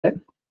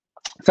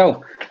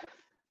So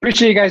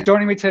appreciate you guys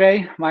joining me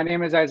today. My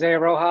name is Isaiah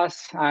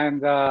Rojas. I'm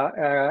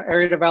the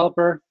area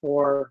developer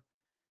for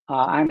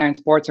I-9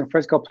 Sports in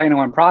Frisco,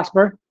 Plano, and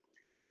Prosper.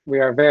 We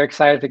are very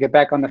excited to get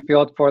back on the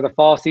field for the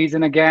fall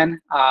season again.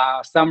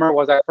 Summer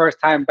was our first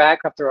time back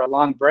after a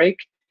long break,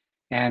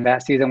 and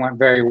that season went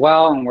very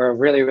well, and we're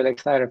really, really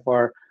excited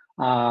for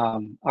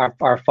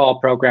our fall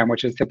program,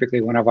 which is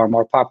typically one of our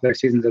more popular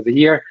seasons of the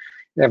year.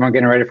 Everyone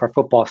getting ready for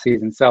football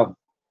season. So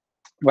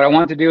what I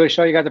wanted to do is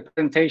show you guys a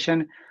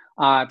presentation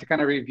to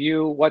kind of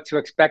review what to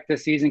expect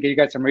this season, give you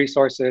guys some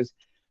resources.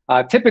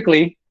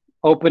 Typically,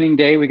 opening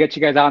day, we get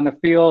you guys out in the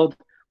field,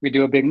 we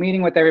do a big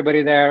meeting with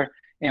everybody there,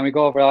 and we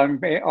go over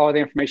all the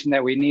information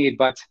that we need.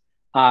 But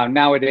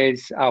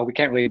nowadays, we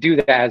can't really do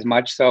that as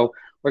much. So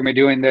we're going to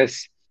be doing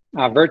this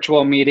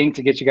virtual meeting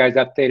to get you guys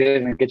updated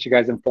and get you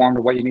guys informed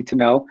of what you need to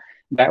know.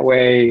 That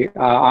way,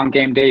 on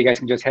game day, you guys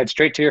can just head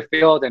straight to your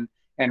field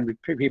and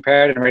be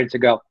prepared and ready to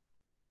go.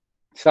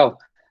 So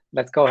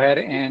let's go ahead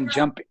and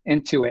jump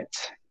into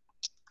it.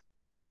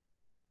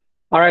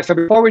 All right, so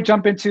before we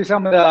jump into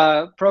some of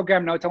the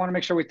program notes, I want to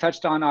make sure we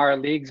touched on our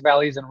leagues,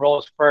 values, and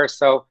roles first.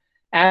 So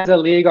as a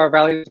league, our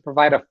values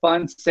provide a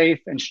fun, safe,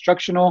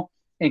 instructional,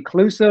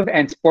 inclusive,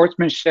 and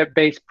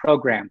sportsmanship-based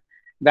program.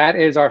 That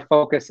is our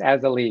focus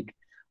as a league.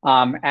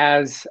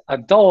 As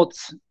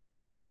adults,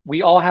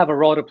 we all have a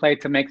role to play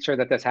to make sure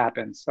that this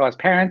happens. So as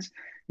parents,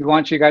 we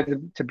want you guys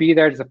to be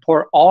there to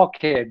support all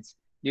kids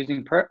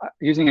using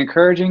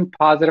encouraging,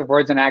 positive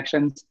words and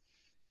actions.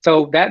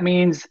 So that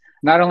means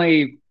not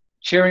only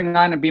cheering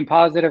on and being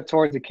positive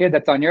towards the kid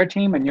that's on your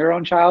team and your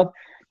own child,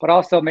 but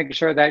also making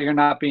sure that you're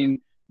not being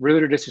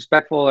rude or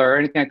disrespectful or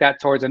anything like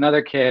that towards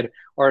another kid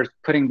or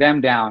putting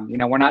them down. You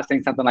know, we're not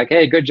saying something like,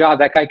 hey, good job,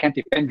 that guy can't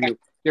defend you.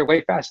 You're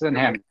way faster than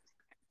him.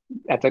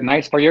 That's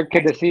nice for your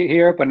kid to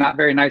hear, but not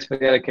very nice for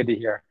the other kid to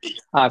hear.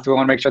 So we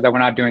want to make sure that we're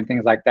not doing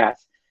things like that.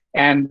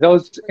 And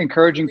those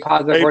encouraging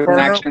positive words and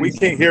actions. We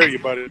can't hear you,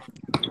 buddy.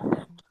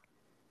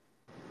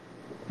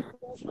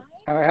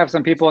 I have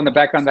some people in the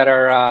background that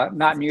are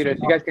not muted.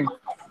 You guys can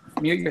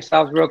mute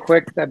yourselves real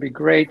quick. That'd be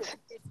great.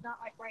 It's not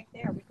like right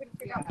there. We couldn't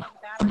figure out what the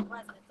battery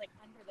was, and it's like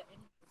under the.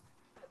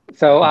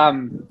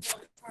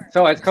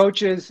 So as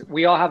coaches,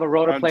 we all have a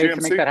role to play GMC?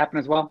 to make that happen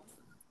as well.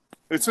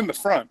 It's in the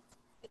front.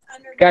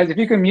 Guys, if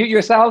you can mute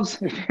yourselves,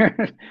 if you're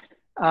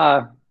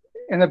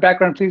in the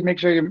background, please make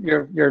sure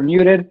you're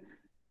muted.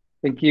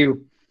 Thank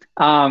you.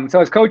 So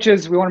as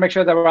coaches, we want to make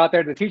sure that we're out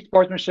there to teach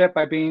sportsmanship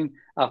by being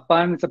a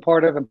fun,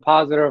 supportive, and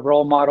positive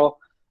role model.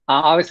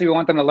 Obviously, we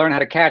want them to learn how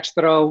to catch,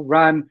 throw,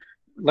 run,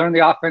 learn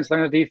the offense,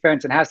 learn the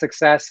defense, and have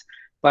success.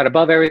 But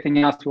above everything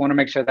else, we want to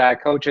make sure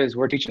that coaches,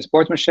 we're teaching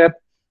sportsmanship,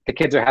 the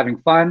kids are having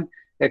fun,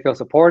 they feel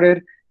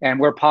supported, and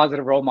we're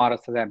positive role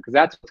models to them, because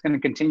that's what's going to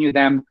continue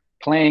them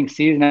playing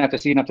season after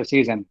season after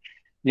season.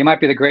 You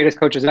might be the greatest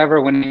coaches ever,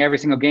 winning every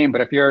single game,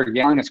 but if you're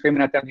yelling and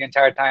screaming at them the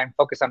entire time,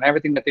 focus on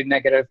everything that they're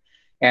negative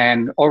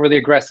and overly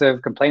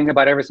aggressive, complaining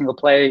about every single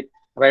play,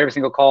 about every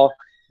single call,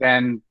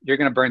 then you're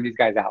going to burn these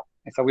guys out.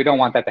 And so we don't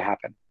want that to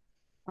happen.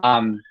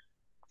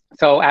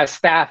 So as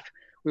staff,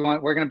 we're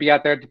going to be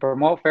out there to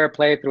promote fair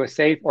play through a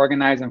safe,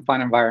 organized, and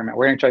fun environment.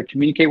 We're going to try to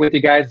communicate with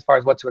you guys as far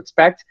as what to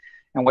expect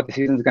and what the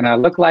season is going to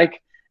look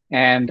like.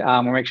 And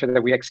we'll make sure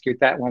that we execute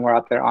that when we're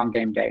out there on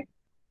game day.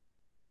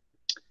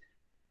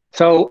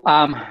 So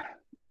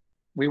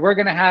we were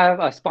going to have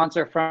a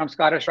sponsor from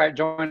Scottish Rite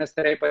join us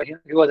today, but he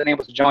wasn't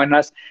able to join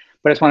us.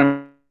 But I just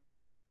want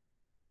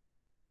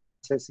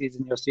to this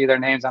season, you'll see their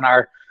names on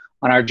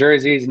our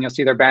jerseys, and you'll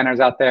see their banners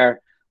out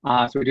there.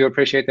 So we do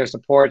appreciate their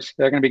support.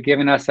 They're going to be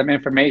giving us some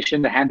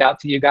information to hand out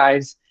to you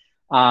guys,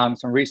 some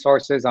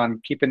resources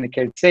on keeping the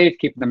kids safe,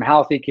 keeping them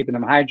healthy, keeping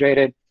them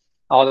hydrated,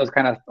 all those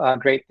kind of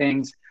great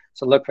things.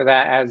 So look for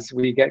that as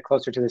we get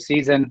closer to the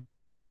season.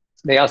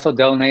 They also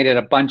donated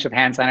a bunch of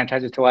hand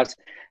sanitizers to us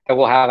that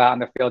we'll have out in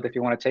the field if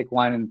you want to take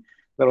one, and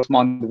little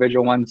small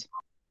individual ones.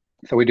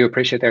 So we do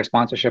appreciate their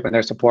sponsorship and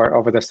their support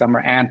over the summer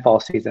and fall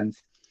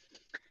seasons.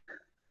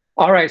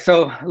 All right,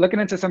 so looking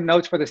into some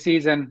notes for the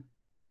season,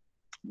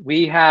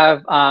 we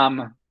have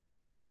a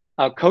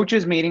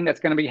coaches meeting that's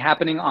going to be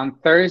happening on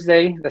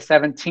Thursday, the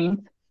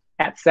 17th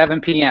at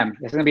 7 p.m.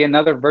 This is going to be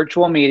another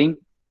virtual meeting.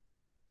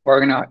 We're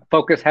going to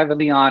focus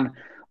heavily on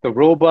the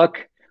rule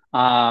book,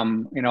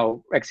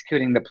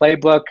 executing the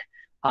playbook,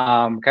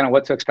 kind of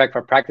what to expect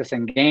for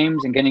practicing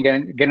games, and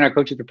getting our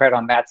coaches prepared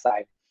on that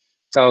side.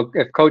 So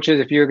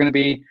if you're going to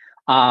be,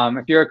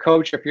 if you're a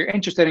coach, if you're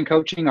interested in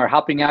coaching or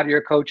helping out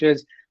your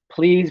coaches,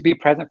 please be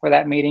present for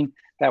that meeting.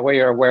 That way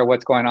you're aware of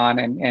what's going on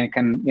and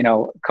can,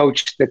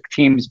 coach the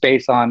teams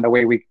based on the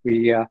way we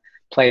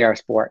play our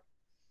sport.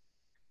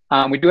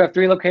 We do have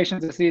 3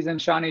 locations this season: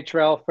 Shawnee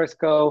Trail,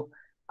 Frisco,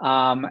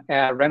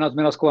 at Reynolds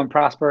Middle School in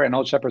Prosper, and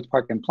Old Shepherd's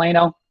Park in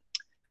Plano.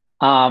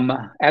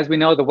 As we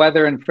know, the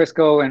weather in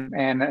Frisco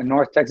and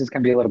North Texas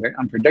can be a little bit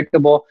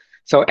unpredictable.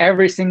 So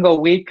every single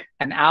week,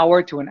 an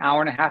hour to an hour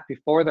and a half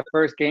before the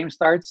first game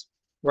starts,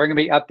 we're going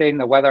to be updating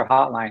the weather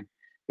hotline.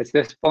 It's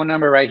this phone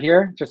number right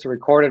here, just a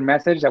recorded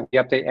message that we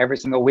update every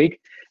single week.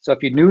 So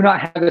if you do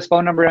not have this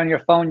phone number on your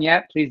phone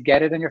yet, please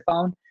get it on your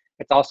phone.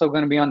 It's also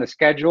going to be on the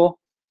schedule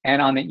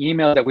and on the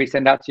email that we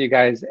send out to you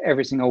guys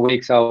every single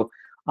week. So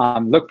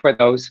look for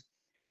those.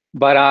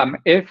 But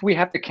if we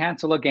have to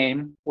cancel a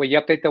game, we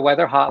update the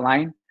weather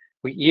hotline.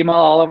 We email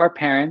all of our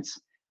parents.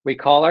 We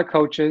call our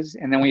coaches,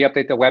 and then we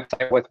update the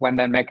website with when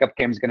the makeup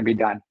game is going to be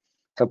done.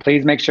 So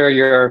please make sure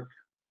you're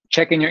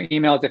checking your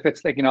emails. If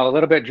it's like, a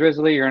little bit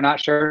drizzly, you're not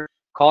sure,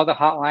 call the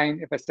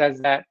hotline. If it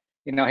says that,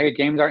 hey,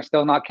 games aren't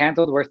still not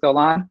canceled, we're still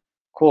on,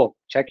 cool.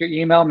 Check your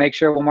email, make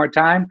sure one more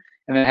time,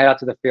 and then head out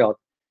to the field.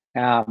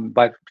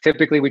 But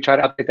typically we try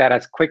to update that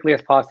as quickly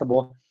as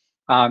possible.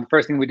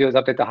 First thing we do is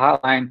update the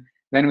hotline,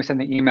 then we send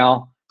the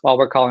email while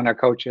we're calling our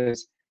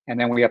coaches, and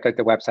then we update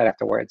the website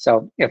afterwards.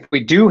 So if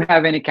we do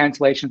have any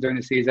cancellations during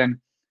the season,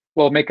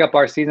 we'll make up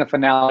our season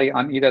finale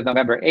on either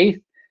November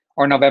 8th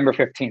or November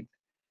 15th.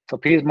 So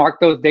please mark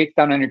those dates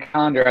down on your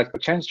calendar as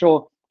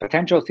potential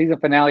season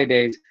finale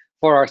days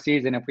for our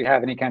season if we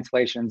have any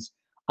cancellations,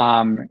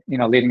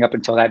 leading up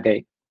until that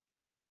date.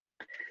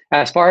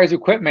 As far as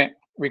equipment,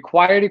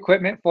 required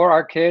equipment for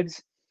our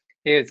kids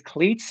is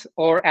cleats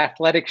or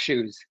athletic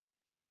shoes.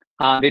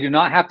 They do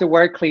not have to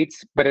wear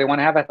cleats, but they want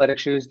to have athletic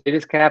shoes. They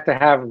just have to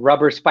have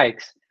rubber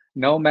spikes.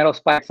 No metal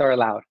spikes are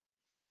allowed.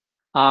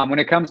 When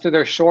it comes to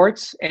their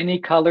shorts, any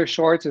color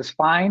shorts is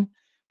fine,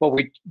 but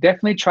we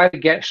definitely try to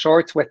get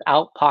shorts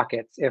without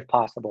pockets if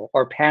possible,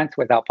 or pants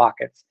without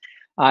pockets.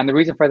 The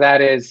reason for that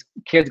is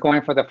kids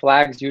going for the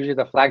flags, usually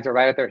the flags are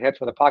right at their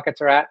hips where the pockets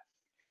are at.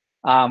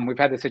 We've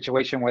had the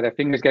situation where their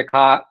fingers get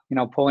caught,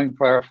 pulling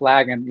for a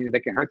flag, and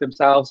they can hurt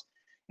themselves.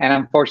 And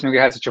unfortunately,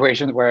 we had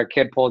situations where a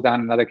kid pulls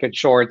down another kid's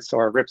shorts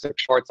or rips their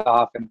shorts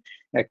off, and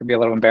it can be a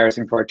little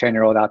embarrassing for a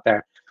 10-year-old out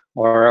there,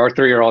 or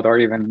 3-year-old, or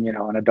even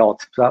an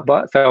adult.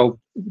 So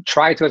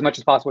try to, as much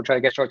as possible, try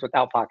to get shorts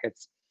without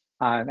pockets.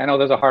 I know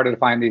those are harder to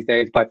find these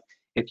days, but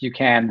if you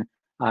can,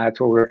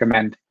 that's what we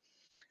recommend.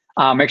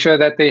 Make sure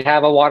that they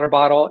have a water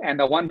bottle, and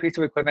the one piece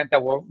of equipment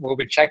that we'll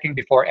be checking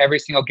before every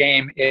single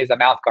game is a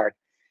mouth guard.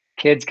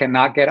 Kids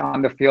cannot get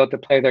on the field to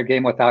play their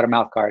game without a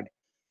mouth guard.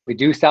 We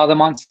do sell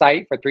them on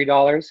site for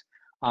 $3.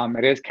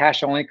 It is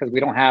cash only because we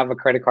don't have a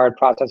credit card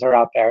processor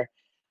out there.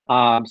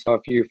 So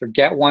if you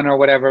forget one or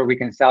whatever, we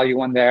can sell you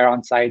one there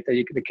on site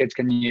that the kids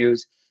can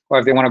use. Or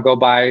if they want to go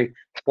by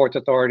Sports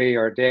Authority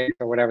or Dick's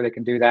or whatever, they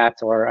can do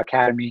that, or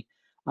Academy.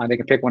 They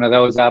can pick one of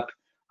those up.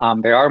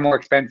 They are more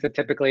expensive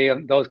typically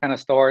in those kind of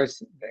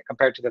stores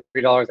compared to the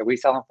 $3 that we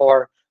sell them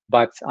for.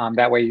 But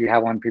that way you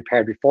have one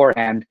prepared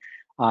beforehand.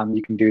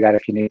 You can do that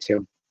if you need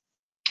to.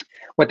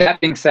 With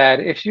that being said,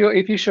 if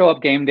you show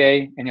up game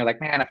day and you're like,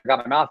 man, I forgot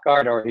my mouth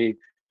guard, or he,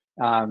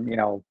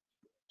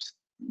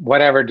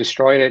 whatever,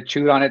 destroyed it,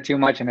 chewed on it too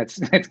much, and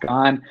it's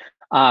gone,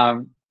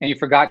 and you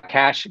forgot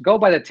cash, go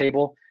by the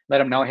table, let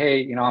them know,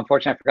 hey,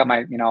 unfortunately, I forgot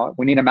my,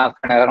 we need a mouth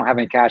guard, I don't have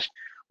any cash.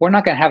 We're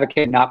not going to have a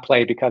kid not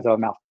play because of a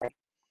mouth guard.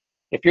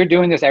 If you're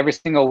doing this every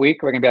single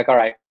week, we're going to be like, all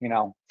right,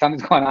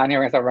 something's going on here,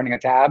 we're going to start running a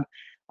tab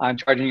on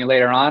charging you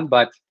later on.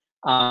 But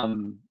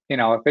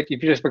if you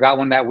just forgot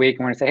one that week,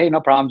 and we're gonna say, hey, no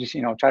problem, just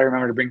try to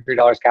remember to bring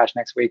 $3 cash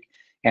next week,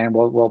 and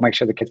we'll make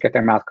sure the kids get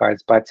their mouth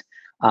guards. But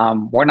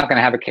we're not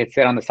gonna have a kid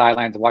sit on the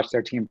sidelines and watch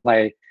their team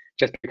play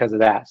just because of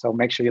that. So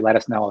make sure you let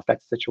us know if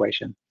that's the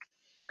situation.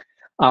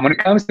 When it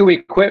comes to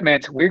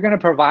equipment, we're gonna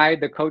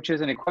provide the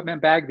coaches an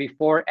equipment bag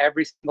before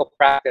every single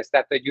practice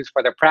that they use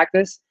for their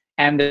practice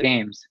and the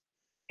games.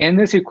 In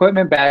this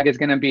equipment bag is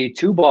gonna be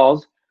 2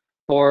 balls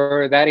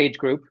for that age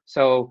group.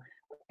 So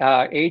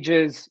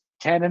ages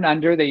 10 and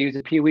under, they use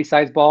a peewee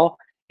size ball.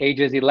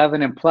 Ages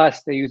 11 and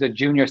plus, they use a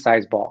junior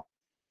size ball.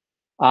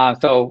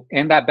 So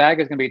in that bag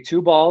is going to be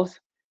 2 balls.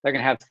 They're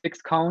going to have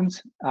 6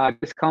 cones,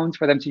 cones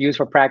for them to use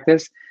for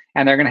practice,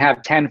 and they're going to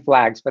have 10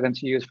 flags for them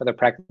to use for the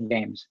practice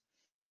games.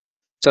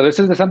 So this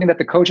is something that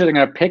the coaches are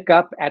going to pick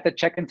up at the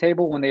check-in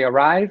table when they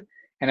arrive,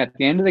 and at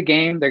the end of the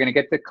game, they're going to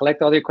get to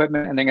collect all the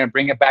equipment, and they're going to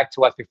bring it back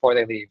to us before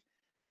they leave.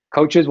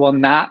 Coaches will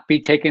not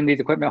be taking these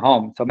equipment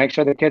home, so make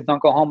sure the kids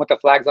don't go home with the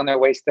flags on their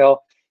waist still.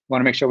 We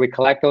want to make sure we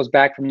collect those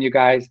back from you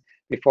guys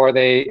before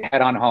they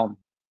head on home.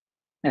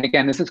 And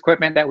again, this is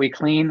equipment that we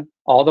clean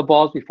all the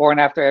balls before and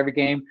after every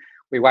game.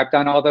 We wipe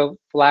down all the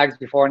flags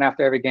before and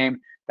after every game.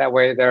 That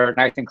way they're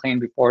nice and clean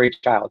before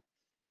each child.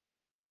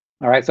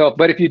 All right,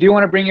 but if you do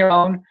want to bring your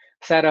own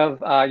set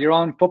of your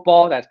own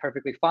football, that's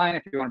perfectly fine.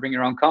 If you want to bring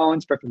your own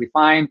cones, perfectly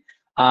fine.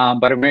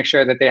 But make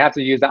sure that they have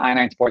to use the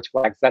I-9 Sports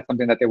flags. That's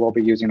something that they will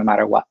be using no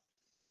matter what.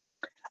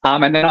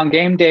 And then on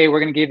game day,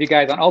 we're going to give you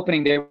guys, on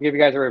opening day, we'll give you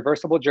guys a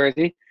reversible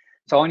jersey.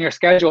 So on your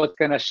schedule, it's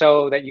going to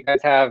show that you guys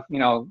have,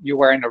 you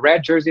wearing a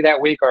red jersey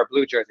that week or a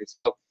blue jersey.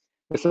 So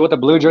this is what the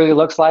blue jersey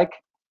looks like,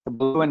 the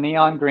blue and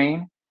neon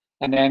green.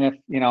 And then if,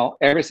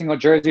 every single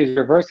jersey is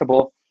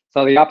reversible,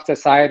 so the opposite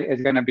side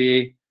is going to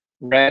be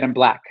red and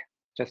black,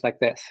 just like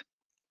this.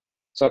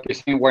 So if you're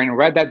seeing wearing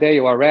red that day,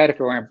 you are red. If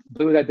you're wearing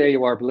blue that day,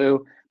 you are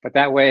blue. But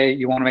that way,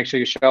 you want to make sure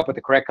you show up with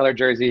the correct color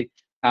jersey.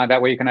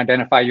 That way you can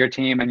identify your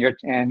team and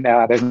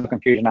there's no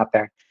confusion out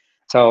there.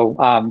 So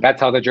that's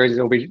how the jerseys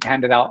will be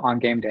handed out on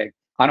game day,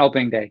 on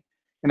opening day.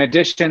 In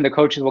addition, the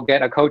coaches will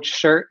get a coach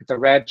shirt. It's a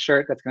red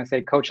shirt that's going to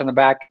say coach on the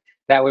back.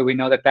 That way we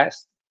know that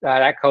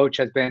that coach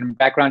has been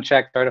background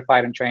checked,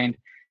 certified, and trained,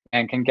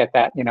 and can get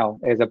that,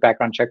 as a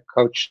background check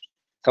coach.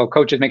 So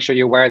coaches, make sure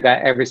you wear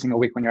that every single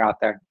week when you're out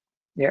there.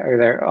 Yeah,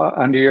 either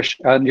under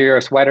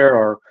your sweater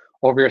or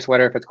over your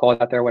sweater if it's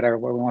cold out there, whatever.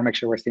 We want to make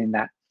sure we're seeing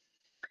that.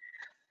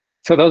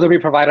 So those will be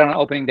provided on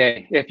opening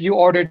day. If you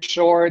ordered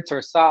shorts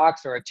or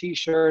socks or a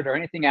t-shirt or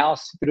anything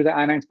else through the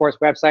I9 Sports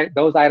website,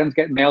 those items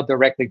get mailed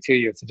directly to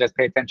you. So just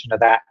pay attention to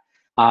that.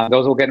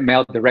 Those will get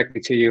mailed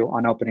directly to you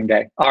on opening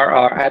day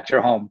or at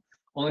your home.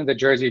 Only the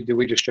jersey do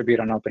we distribute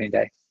on opening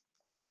day.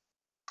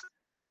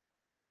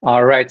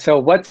 All right, so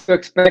what to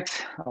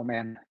expect? Oh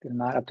man, did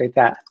not update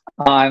that.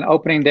 On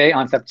opening day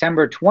on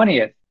September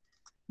 20th,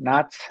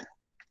 not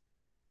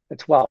the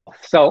 12th.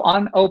 So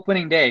on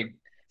opening day,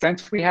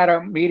 since we had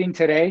our meeting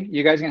today,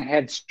 you guys are gonna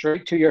head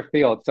straight to your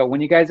field. So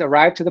when you guys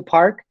arrive to the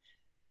park,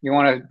 you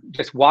wanna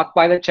just walk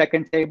by the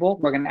check-in table.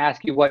 We're gonna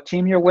ask you what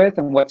team you're with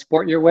and what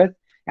sport you're with.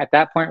 At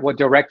that point, we'll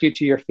direct you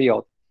to your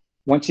field.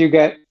 Once you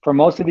get, for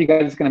most of you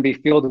guys, it's gonna be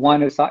field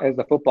 1 is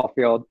the football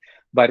field.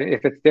 But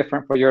if it's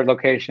different for your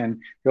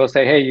location, you'll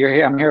say, hey, you're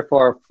here, I'm here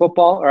for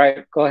football. All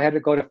right, go ahead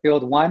and go to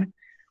field 1.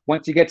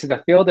 Once you get to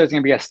the field, there's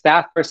gonna be a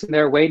staff person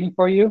there waiting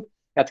for you.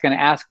 That's gonna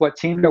ask what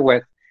team you're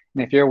with.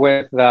 And if you're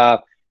with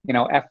FO1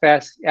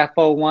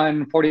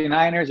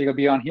 49ers, you're gonna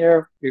be on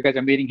here. You guys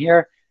are meeting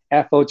here.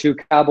 FO2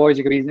 Cowboys,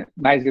 you're gonna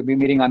be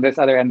meeting on this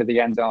other end of the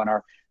end zone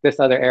or this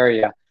other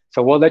area.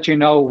 So we'll let you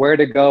know where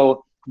to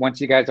go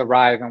once you guys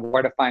arrive and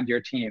where to find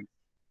your team.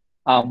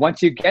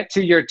 Once you get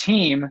to your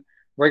team,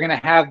 we're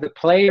gonna have the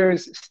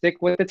players stick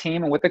with the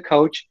team and with the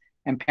coach.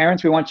 And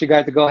parents, we want you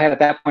guys to go ahead at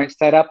that point,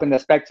 set up in the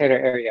spectator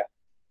area.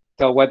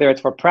 So whether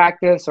it's for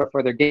practice or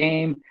for their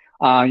game,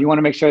 you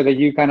wanna make sure that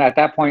you kind of at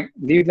that point,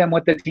 leave them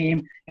with the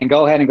team and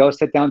go ahead and go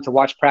sit down to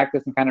watch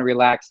practice and kind of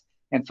relax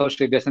and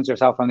socially distance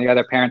yourself from the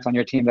other parents on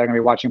your team that are gonna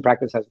be watching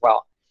practice as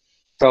well.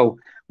 So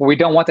what we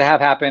don't want to have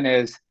happen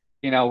is,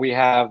 we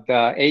have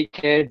the 8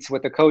 kids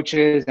with the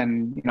coaches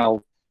and,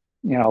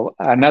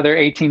 another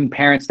 18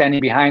 parents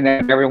standing behind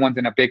them. Everyone's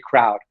in a big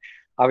crowd.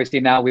 Obviously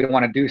now we don't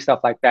want to do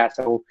stuff like that.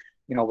 So,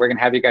 we're going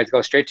to have you guys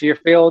go straight to your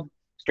field,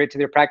 straight to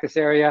their practice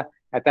area.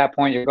 At that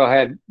point, you go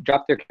ahead,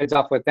 drop their kids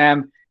off with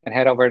them and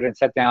head over and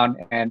sit down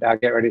and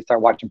get ready to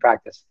start watching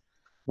practice.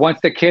 Once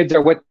the kids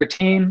are with their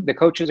team, the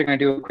coaches are going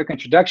to do a quick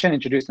introduction,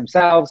 introduce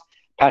themselves,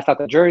 pass out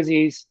the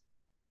jerseys,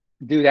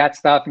 do that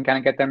stuff and kind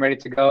of get them ready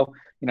to go.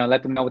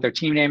 Let them know what their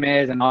team name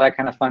is and all that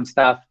kind of fun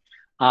stuff.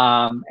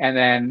 And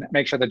then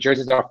make sure the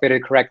jerseys are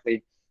fitted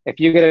correctly. If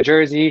you get a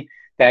jersey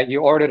that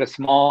you ordered a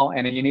small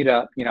and then you need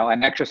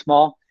an extra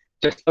small,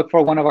 just look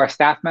for one of our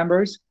staff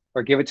members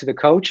or give it to the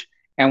coach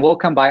and we'll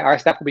come by. Our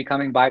staff will be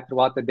coming by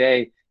throughout the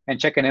day and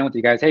checking in with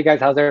you guys. Hey guys,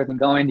 how's everything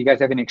going? Do you guys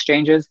have any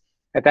exchanges?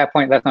 At that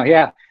point, let us know,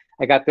 yeah,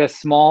 I got this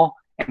small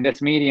and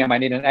this medium. I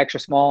need an extra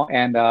small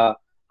and a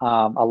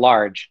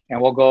large.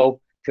 And we'll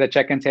go to the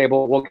check-in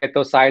table. We'll get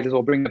those sizes.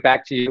 We'll bring it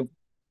back to you.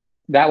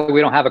 That way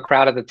we don't have a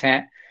crowd at the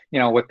tent,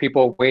 with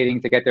people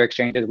waiting to get their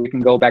exchanges. We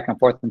can go back and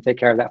forth and take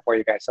care of that for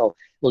you guys. So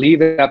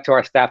leave it up to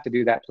our staff to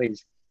do that,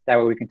 please. That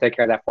way we can take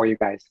care of that for you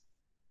guys.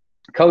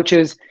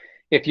 Coaches,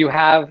 if you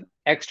have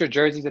extra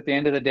jerseys at the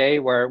end of the day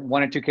where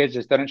 1 or 2 kids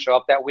just didn't show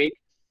up that week,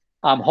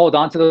 hold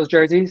on to those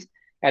jerseys.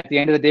 At the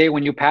end of the day,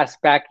 when you pass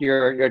back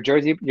your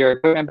jersey, your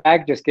equipment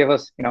bag, just give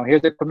us,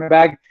 here's the equipment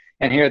bag,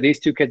 and here are these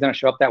 2 kids didn't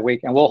show up that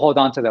week, and we'll hold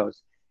on to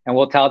those. And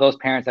we'll tell those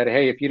parents that,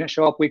 hey, if you didn't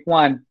show up week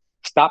 1,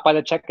 stop by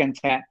the check-in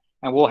tent,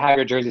 and we'll have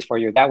your jerseys for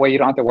you. That way you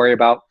don't have to worry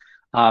about,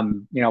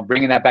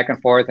 bringing that back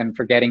and forth and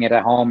forgetting it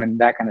at home and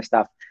that kind of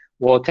stuff.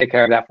 We'll take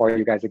care of that for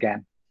you guys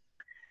again.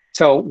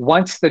 So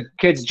once the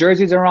kids'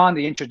 jerseys are on,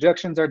 the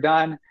introductions are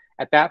done,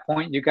 at that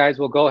point, you guys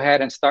will go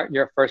ahead and start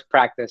your first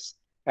practice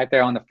right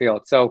there on the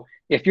field. So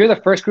if you're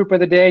the first group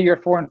of the day, your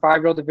 4- and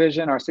 5-year-old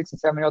division or 6-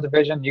 and 7-year-old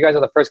division, you guys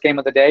are the first game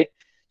of the day,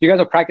 you guys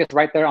will practice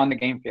right there on the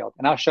game field.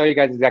 And I'll show you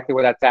guys exactly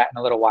where that's at in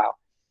a little while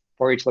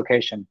for each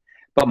location.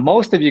 But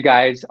most of you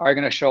guys are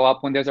going to show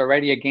up when there's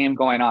already a game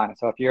going on.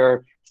 So if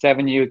you're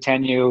 7U,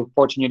 10U,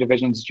 14U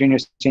divisions, junior,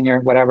 senior,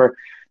 whatever,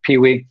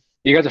 Pee-wee,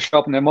 you guys will show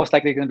up and they're most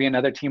likely going to be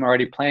another team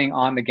already playing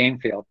on the game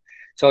field.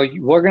 So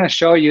we're going to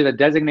show you the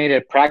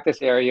designated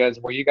practice areas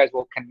where you guys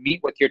can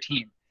meet with your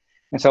team.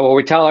 And so what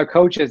we tell our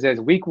coaches is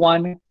week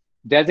 1,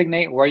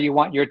 designate where you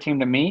want your team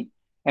to meet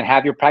and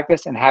have your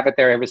practice and have it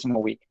there every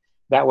single week.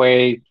 That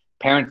way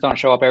parents don't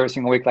show up every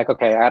single week like,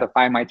 okay, I got to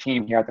find my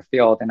team here at the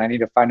field and I need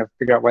to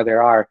figure out where they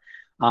are.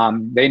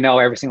 They know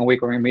every single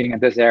week we're meeting in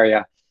this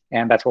area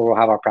and that's where we'll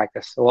have our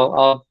practice.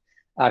 So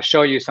I'll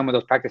show you some of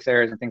those practice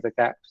areas and things like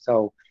that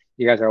so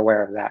you guys are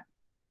aware of that.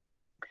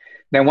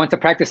 Then once the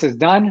practice is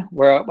done,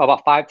 we're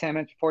about 5-10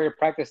 minutes before your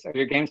practice or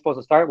your game's supposed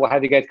to start, we'll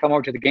have you guys come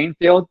over to the game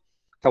field.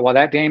 So while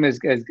that game is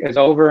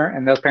over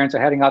and those parents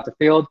are heading out the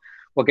field,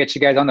 we'll get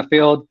you guys on the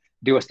field,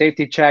 do a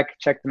safety check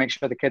to make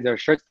sure the kids are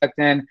shirts tucked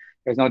in,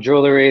 there's no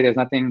jewelry, there's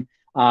nothing,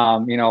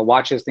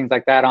 watches, things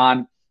like that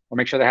on. We'll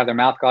make sure they have their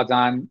mouth guards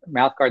on,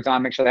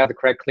 make sure they have the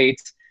correct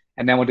cleats,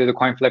 and then we'll do the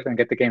coin flip and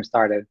get the game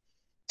started.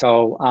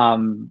 So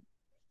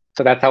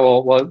so that's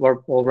how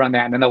we'll run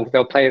that. And then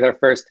they'll play their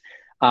first,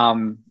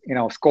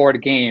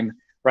 scored game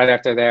right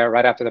after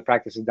the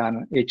practice is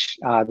done,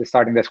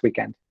 starting this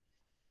weekend.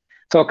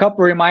 So a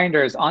couple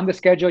reminders on the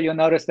schedule. You'll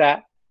notice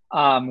that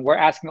we're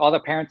asking all the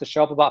parents to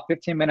show up about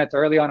 15 minutes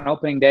early on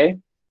opening day.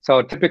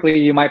 So typically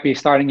you might be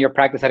starting your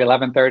practice at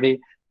 11:30,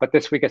 but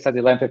this week it says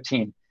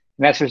 11:15. And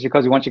that's just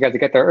because we want you guys to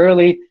get there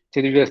early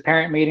to do this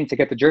parent meeting, to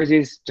get the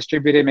jerseys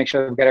distributed, make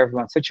sure we get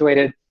everyone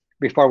situated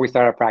before we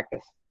start our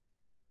practice.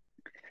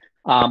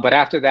 But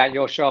after that,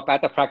 you'll show up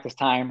at the practice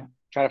time,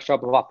 try to show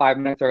up about 5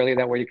 minutes early.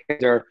 That way you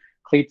get your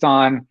cleats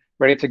on,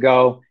 ready to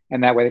go,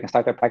 and that way they can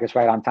start their practice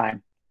right on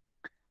time.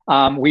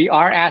 We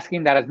are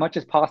asking that as much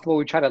as possible,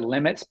 we try to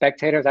limit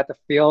spectators at the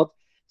field.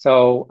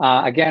 So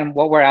again,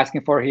 what we're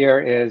asking for here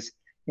is,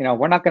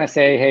 we're not going to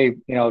say, hey,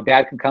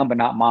 dad can come, but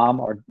not mom,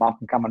 or mom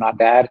can come, but not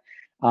dad.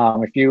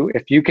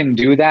 If you can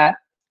do that,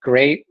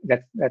 great.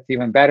 That's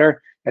even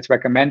better. That's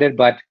recommended.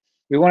 But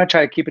we want to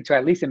try to keep it to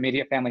at least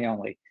immediate family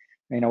only.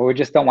 What we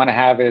just don't want to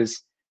have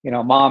is,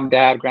 mom,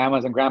 dad,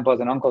 grandmas and grandpas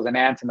and uncles and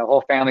aunts and the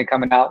whole family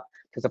coming out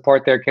to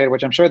support their kid,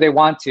 which I'm sure they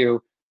want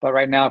to. But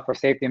right now, for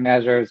safety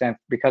measures and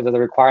because of the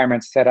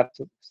requirements set up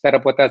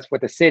with us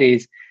with the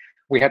cities,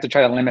 we have to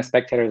try to limit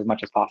spectators as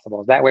much as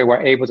possible. That way, we're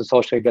able to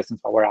socially distance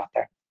while we're out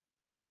there.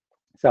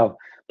 So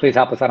please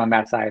help us out on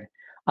that side.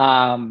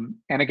 And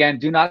again,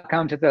 do not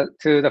come to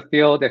the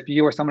field if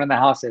you or someone in the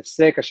house is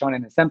sick or showing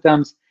any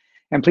symptoms.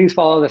 And please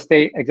follow the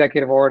state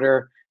executive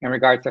order in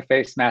regards to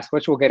face masks,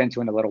 which we'll get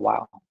into in a little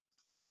while.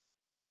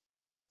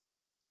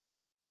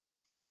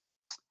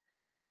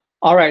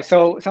 All right,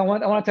 so I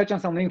want to touch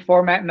on some league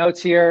format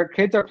notes here.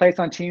 Kids are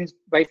placed on teams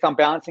based on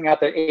balancing out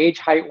their age,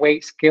 height,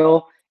 weight,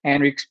 skill,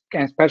 and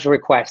special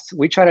requests.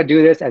 We try to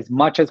do this as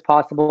much as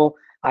possible.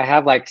 I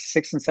have like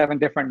 6 and 7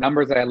 different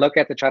numbers that I look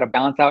at to try to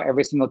balance out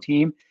every single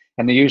team.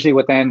 And they're usually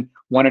within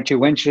 1 or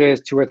 2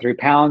 inches, 2 or 3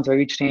 pounds of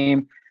each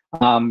team.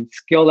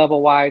 Skill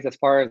level wise, as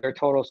far as their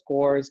total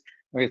scores,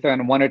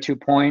 within 1 or 2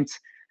 points.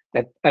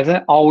 That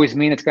doesn't always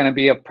mean it's going to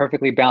be a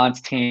perfectly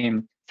balanced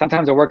team.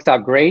 Sometimes it works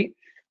out great.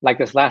 Like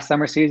this last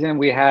summer season,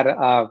 we had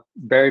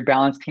very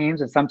balanced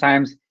teams. And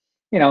sometimes,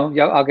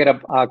 I'll get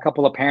a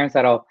couple of parents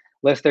that'll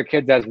list their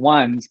kids as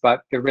 1s,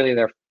 but they're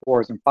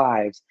 4s and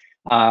 5s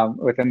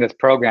within this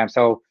program.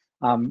 So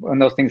when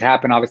those things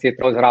happen, obviously it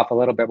throws it off a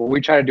little bit, but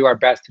we try to do our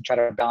best to try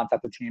to balance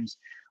out the teams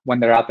when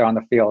they're out there on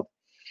the field.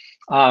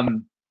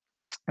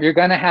 You're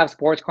going to have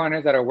sports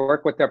corners that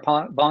work with their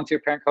volunteer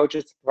parent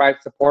coaches to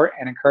provide support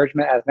and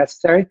encouragement as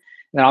necessary.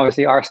 And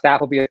obviously our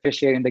staff will be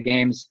officiating the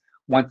games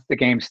once the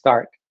games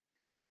start.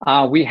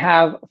 We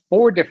have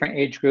 4 different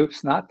age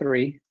groups, not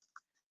 3.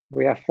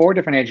 We have 4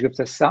 different age groups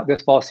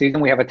this fall season.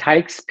 We have a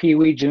Tykes, Pee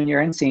Wee, Junior,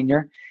 and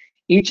Senior.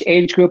 Each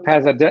age group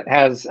has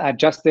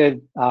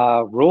adjusted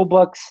rule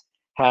books,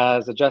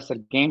 has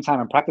adjusted game time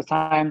and practice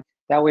time.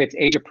 That way it's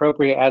age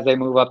appropriate as they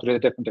move up through the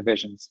different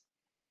divisions.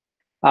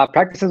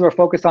 Practices were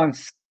focused on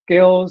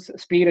skills,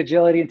 speed,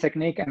 agility, and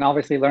technique, and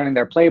obviously learning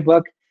their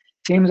playbook.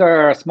 Teams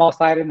are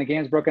small-sided and the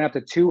game's broken up to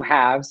 2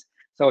 halves.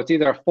 So it's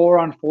either a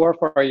 4-on-4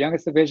 for our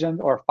youngest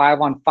divisions or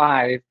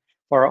 5-on-5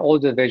 for our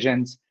older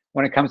divisions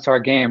when it comes to our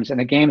games. And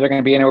the games are going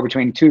to be anywhere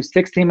between 2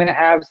 16-minute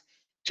halves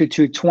to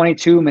 2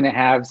 22-minute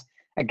halves,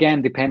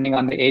 again, depending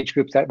on the age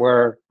groups that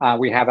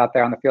we have out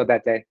there on the field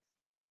that day.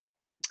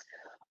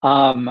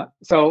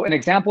 So an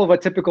example of a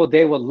typical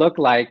day would look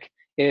like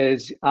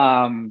is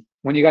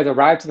when you guys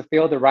arrive to the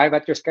field, arrive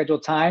at your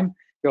scheduled time,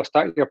 you'll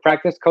start your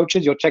practice.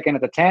 Coaches, you'll check in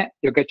at the tent,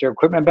 you'll get your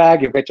equipment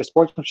bag, you'll get your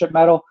sportsmanship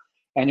medal,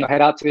 and you'll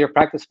head out to your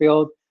practice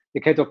field.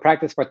 The kids will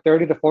practice for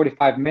 30 to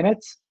 45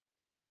 minutes,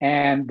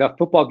 and the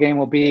football game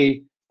will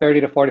be 30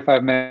 to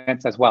 45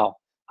 minutes as well.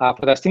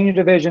 For the senior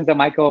divisions, that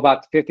might go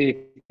about 50,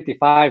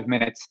 55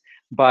 minutes,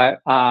 but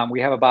we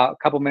have about a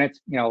couple minutes,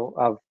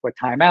 with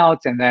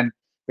timeouts, and then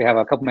we have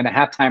a couple minute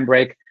halftime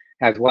break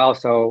as well.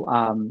 So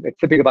it's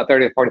typically about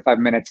 30 to 45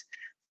 minutes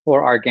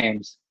for our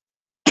games.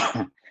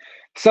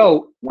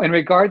 So in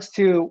regards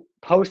to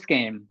post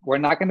game, we're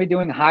not going to be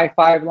doing high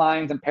five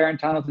lines and parent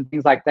tunnels and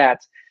things like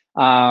that.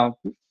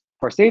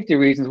 For safety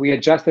reasons, we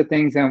adjusted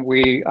things and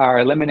we are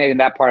eliminating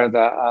that part of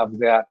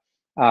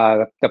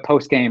the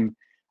post game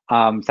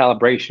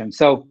celebration.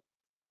 So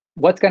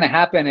what's going to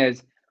happen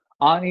is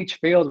on each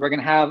field, we're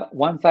going to have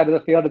one side of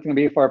the field that's going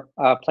to be for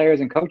players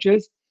and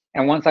coaches,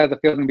 and one side of the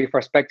field is going to be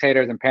for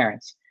spectators and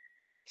parents.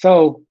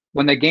 So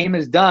when the game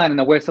is done and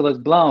the whistle is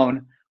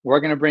blown, we're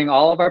going to bring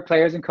all of our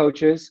players and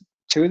coaches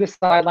to the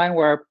sideline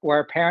where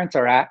our parents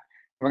are at.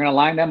 We're going to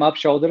line them up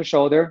shoulder to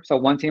shoulder. So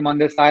one team on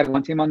this side,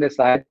 one team on this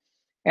side.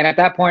 And at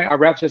that point, our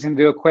refs just going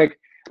to do a quick,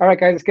 all right,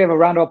 guys, let's give a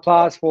round of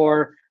applause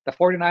for the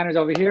 49ers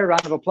over here,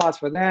 round of applause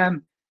for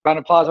them, round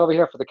of applause over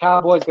here for the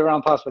Cowboys, give a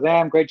round of applause for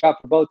them. Great job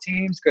for both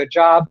teams. Good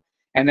job.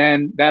 And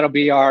then that'll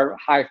be our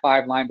high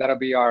five line. That'll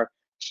be our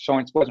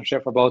showing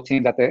sportsmanship for both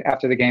teams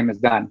after the game is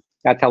done.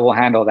 That's how we'll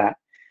handle that.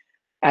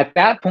 At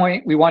that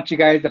point, we want you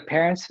guys, the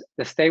parents,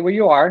 to stay where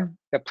you are.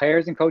 The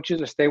players and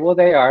coaches will stay where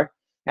they are.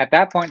 At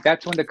that point,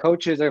 that's when the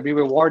coaches are be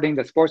rewarding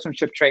the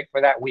sportsmanship trait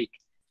for that week.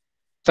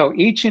 So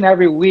each and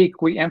every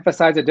week, we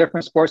emphasize a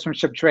different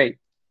sportsmanship trait.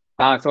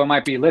 So it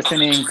might be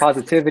listening,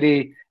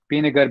 positivity,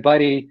 being a good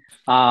buddy,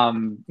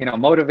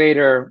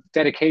 motivator,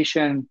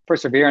 dedication,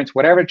 perseverance,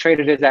 whatever trait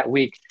it is that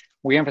week.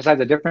 We emphasize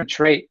a different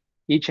trait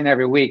each and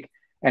every week.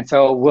 And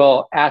so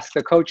we'll ask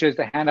the coaches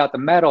to hand out the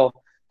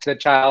medal to the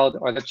child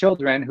or the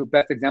children who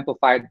best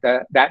exemplified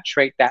that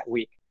trait that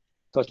week.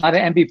 So it's not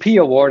an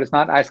MVP award. It's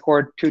not I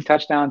scored 2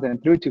 touchdowns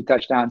and threw 2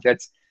 touchdowns.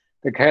 It's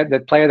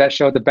the player that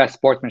showed the best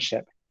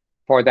sportsmanship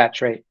for that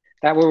trait.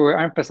 That way we're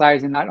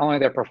emphasizing not only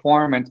their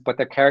performance, but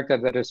the character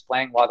they're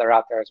displaying while they're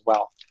out there as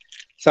well.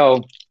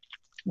 So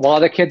while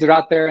the kids are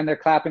out there in their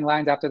clapping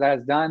lines after that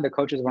is done, the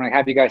coaches want to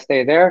have you guys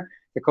stay there.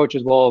 The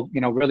coaches will,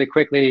 really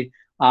quickly,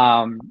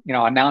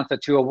 announce the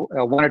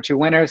 1 or 2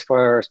 winners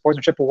for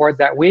sportsmanship awards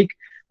that week.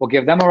 We'll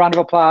give them a round of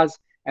applause.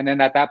 And then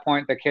at that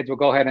point, the kids will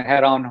go ahead and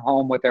head on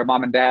home with their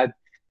mom and dad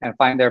and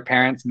find their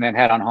parents and then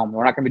head on home.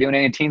 We're not going to be doing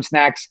any team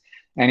snacks,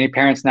 any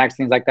parent snacks,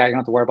 things like that. You don't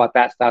have to worry about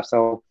that stuff.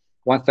 So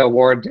once the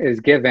award is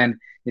given,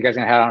 you guys are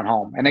going to head on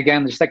home. And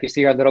again, just like you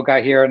see our little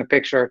guy here in the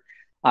picture,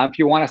 if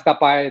you want to stop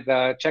by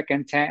the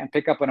check-in tent and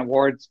pick up an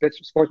award,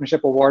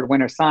 sportsmanship award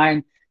winner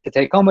sign to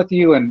take home with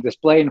you and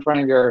display in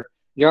front of your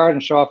yard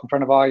and show off in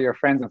front of all your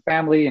friends and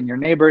family and your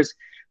neighbors,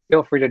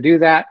 feel free to do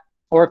that.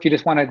 Or if you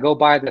just want to go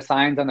by the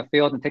signs on the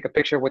field and take a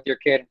picture with your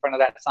kid in front of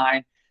that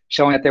sign,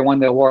 showing that they won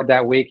the award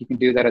that week, you can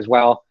do that as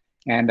well.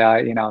 And,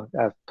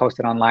 post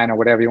it online or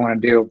whatever you want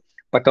to do.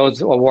 But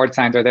those award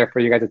signs are there for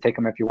you guys to take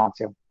them if you want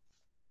to.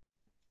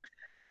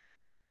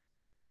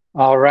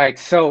 All right.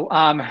 So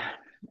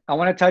I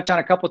want to touch on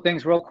a couple of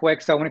things real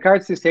quick. So when it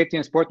comes to safety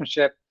and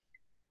sportsmanship,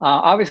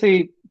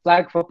 obviously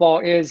flag football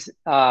is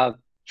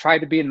tried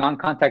to be a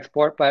non-contact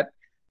sport, but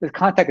the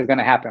contact is going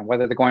to happen,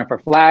 whether they're going for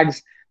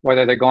flags,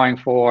 whether they're going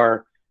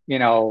for,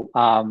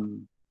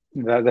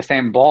 the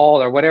same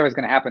ball or whatever is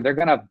going to happen. They're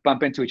going to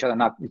bump into each other,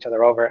 knock each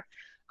other over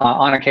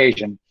on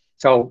occasion.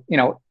 So,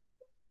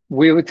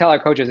 we would tell our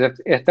coaches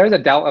if there's a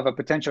doubt of a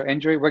potential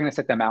injury, we're going to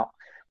sit them out,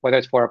 whether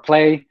it's for a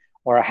play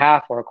or a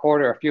half or a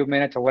quarter or a few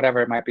minutes or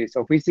whatever it might be.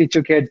 So if we see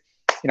 2 kids,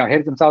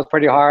 hit themselves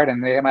pretty hard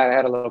and they might have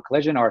had a little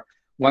collision, or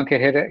one kid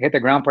hit the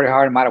ground pretty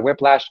hard and might have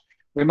whiplash,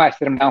 we might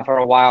sit them down for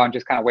a while and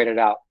just kind of wait it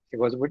out.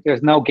 Because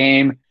there's no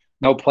game,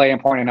 no play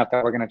important enough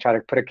that we're going to try to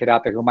put a kid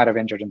out there who might have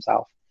injured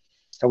himself.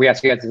 So we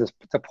ask you guys to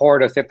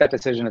support us if that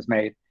decision is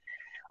made.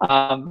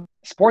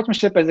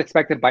 Sportsmanship is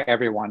expected by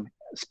everyone.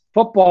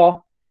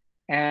 Football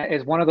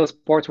is one of those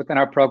sports within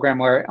our program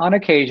where on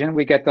occasion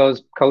we get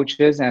those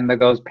coaches and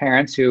those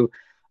parents who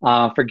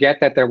forget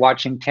that they're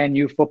watching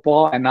 10U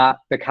football and not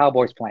the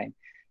Cowboys playing.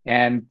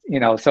 And,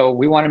 so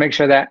we want to make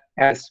sure that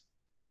as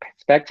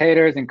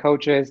spectators and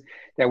coaches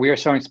that we are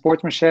showing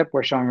sportsmanship,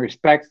 we're showing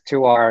respect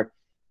to our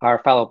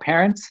fellow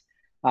parents,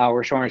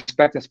 we're showing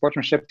respect and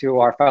sportsmanship to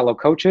our fellow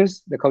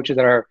coaches, the coaches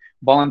that are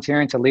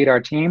volunteering to lead our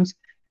teams,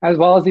 as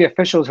well as the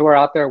officials who are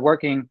out there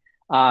working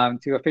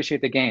to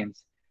officiate the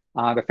games.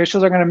 The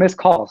officials are going to miss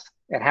calls.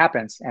 It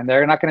happens, and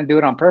they're not going to do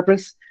it on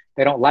purpose.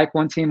 They don't like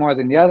one team more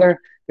than the other.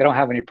 They don't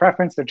have any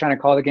preference. They're trying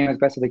to call the game as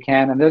best as they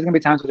can, and there's going to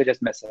be times where they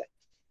just miss it.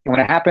 And when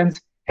it happens,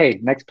 hey,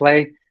 next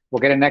play, we'll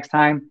get it next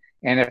time.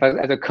 And if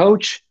as a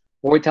coach,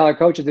 what we tell our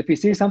coaches, if you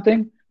see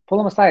something, pull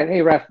them aside.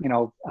 Hey, ref,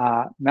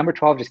 number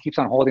 12 just keeps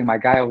on holding my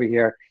guy over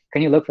here.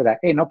 Can you look for that?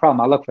 Hey, no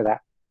problem. I'll look for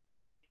that.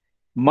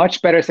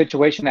 Much better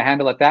situation to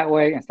handle it that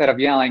way instead of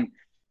yelling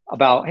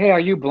about, hey, are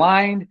you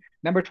blind?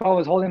 Number 12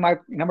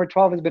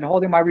 has been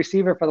holding my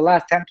receiver for the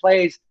last 10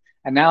 plays.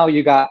 And now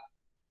you got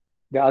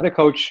the other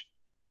coach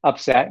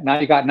upset. Now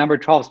you got number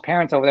 12's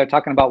parents over there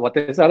talking about what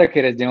this other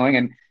kid is doing.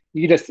 And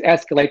you just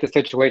escalate the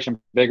situation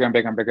bigger and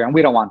bigger and bigger. And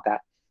we don't want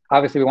that.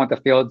 Obviously, we want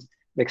the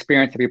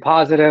experience to be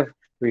positive, to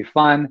be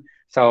fun.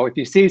 So if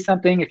you see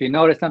something, if you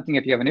notice something,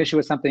 if you have an issue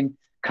with something,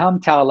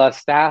 come tell us,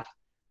 staff,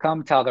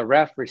 come tell the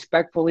ref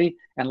respectfully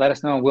and let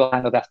us know, and we'll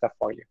handle that stuff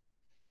for you.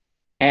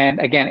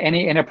 And again,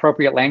 any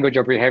inappropriate language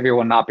or behavior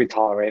will not be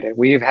tolerated.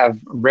 We have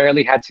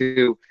rarely had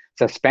to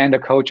suspend a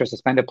coach or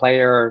suspend a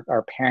player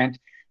or parent.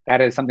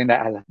 That is something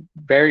that has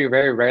very,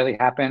 very rarely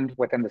happened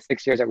within the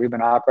 6 years that we've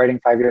been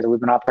operating, 5 years that we've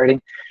been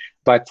operating.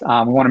 But we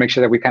want to make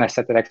sure that we kind of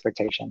set that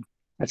expectation.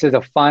 This is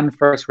a fun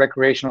first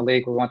recreational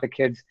league. We want the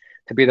kids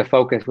to be the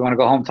focus. We want to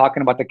go home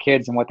talking about the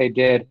kids and what they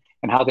did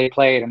and how they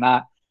played, and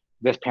not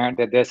this parent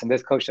did this and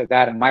this coach did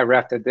that and my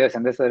ref did this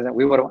and this.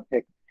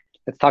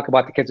 Let's talk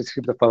about the kids. Let's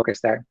keep the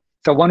focus there.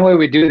 So one way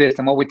we do this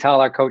and what we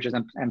tell our coaches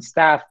and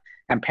staff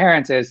and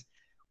parents is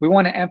we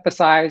want to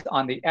emphasize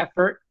on the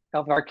effort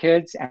of our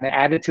kids and the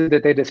attitude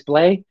that they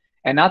display,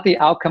 and not the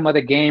outcome of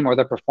the game or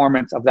the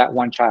performance of that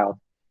one child.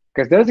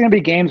 Because there's going to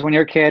be games when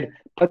your kid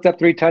puts up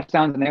 3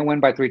 touchdowns and they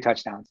win by 3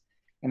 touchdowns.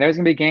 And there's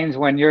going to be games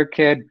when your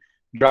kid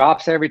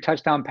drops every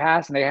touchdown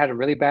pass and they had a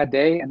really bad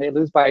day and they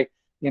lose by,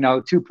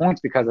 2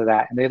 points because of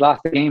that. And they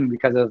lost the game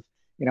because of,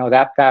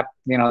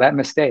 that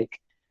mistake.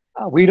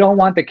 We don't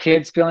want the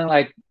kids feeling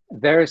like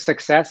their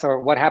success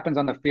or what happens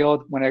on the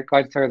field when it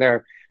comes to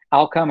their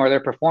outcome or their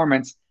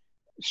performance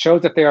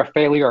shows if they're a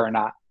failure or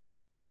not.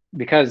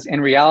 Because in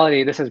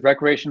reality, this is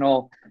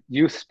recreational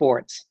youth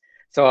sports.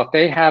 So if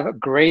they have a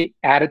great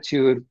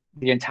attitude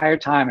the entire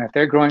time, and if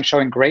they're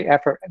showing great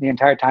effort the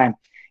entire time,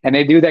 and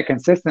they do that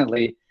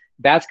consistently,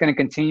 that's going to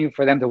continue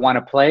for them to want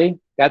to play.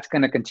 That's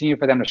going to continue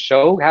for them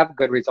to have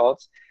good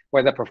results,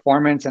 where the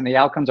performance and the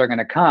outcomes are going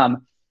to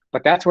come.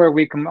 But that's where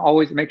we can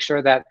always make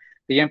sure that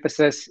the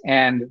emphasis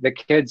and the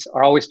kids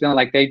are always feeling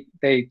like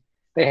they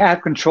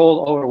have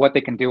control over what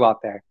they can do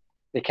out there.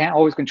 They can't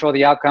always control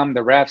the outcome,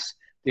 the refs,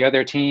 the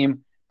other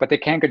team, but they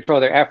can control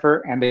their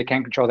effort and they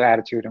can control their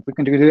attitude. If we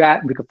can do that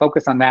and we can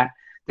focus on that,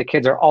 the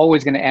kids are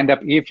always going to end up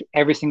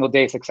every single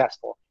day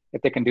successful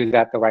if they can do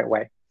that the right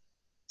way.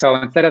 So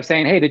instead of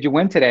saying, hey, did you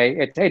win today?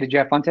 It's, hey, did you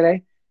have fun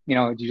today?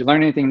 Did you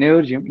learn anything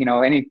new? Did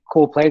any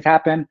cool plays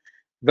happen?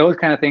 Those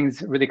kind of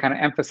things really kind of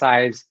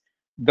emphasize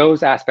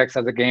those aspects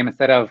of the game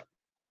instead of,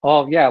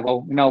 oh, yeah,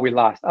 well, no, we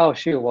lost. Oh,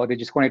 shoot, well, did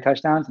you score any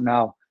touchdowns?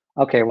 No.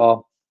 Okay,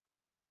 well,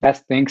 that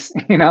stinks,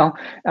 we don't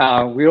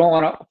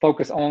want to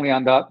focus only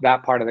on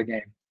that part of the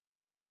game.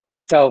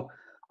 So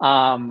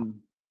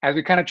as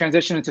we kind of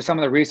transition into some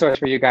of the resources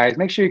for you guys,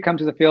 make sure you come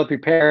to the field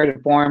prepared,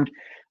 informed,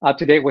 up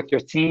to date with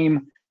your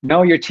team.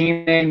 Know your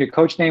team name, your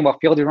coach name, what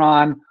field you're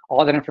on,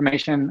 all that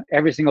information.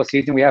 Every single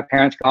season, we have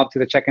parents come up to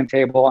the check-in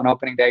table on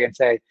opening day and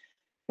say,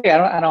 hey,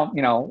 I don't,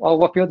 oh,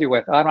 what field are you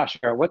with? Oh, I'm not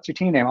sure. What's your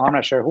team name? Oh, I'm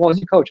not sure. Who was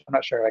your coach? I'm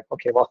not sure. Like,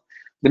 okay, well,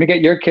 let me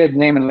get your kid's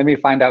name and let me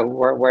find out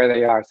where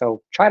they are.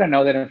 So try to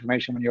know that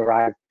information when you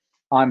arrive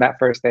on that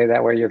first day.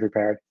 That way you're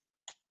prepared.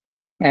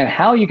 And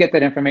how you get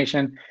that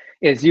information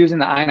is using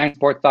the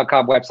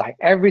i9sports.com website.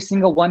 Every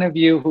single one of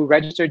you who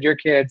registered your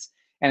kids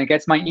and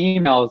gets my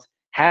emails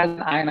has an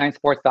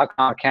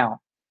i9sports.com account.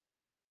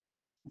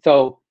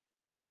 So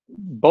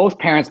both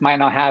parents might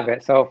not have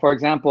it. So for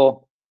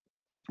example,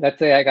 let's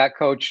say I got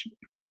coach,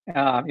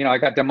 I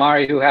got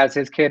Damari who has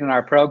his kid in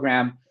our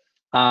program.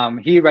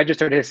 He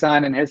registered his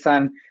son,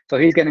 so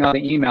he's getting all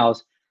the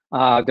emails.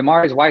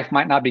 Damari's wife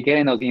might not be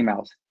getting those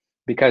emails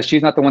because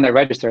she's not the one that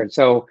registered.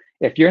 So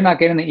if you're not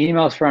getting the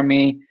emails from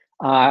me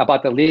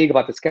about the league,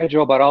 about the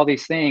schedule, about all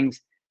these things,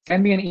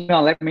 send me an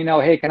email. Let me know,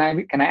 hey, can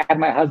I add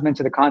my husband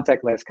to the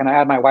contact list? Can I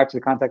add my wife to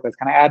the contact list?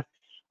 Can I add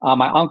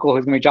my uncle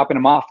who's going to be dropping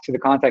him off to the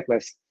contact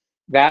list?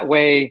 That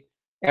way,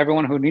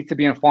 everyone who needs to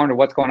be informed of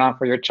what's going on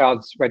for your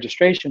child's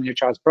registration, your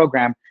child's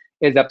program,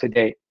 is up to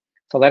date.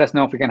 So let us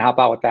know if we can help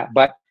out with that.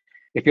 But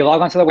if you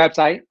log onto the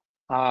website,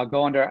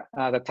 go under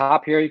the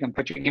top here, you can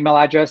put your email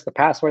address, the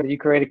password that you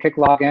created, click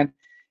login,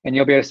 and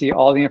you'll be able to see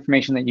all the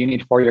information that you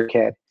need for your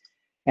kid.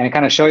 And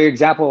kind of show you an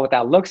example of what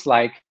that looks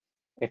like.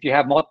 If you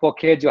have multiple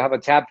kids, you'll have a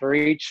tab for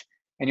each,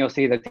 and you'll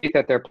see the date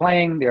that they're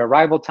playing, their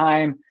arrival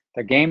time,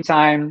 the game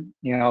time,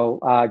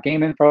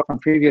 game info from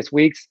previous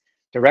weeks,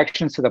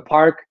 directions to the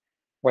park,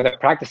 where the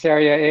practice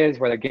area is,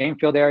 where the game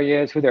field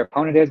area is, who their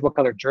opponent is, what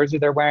color jersey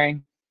they're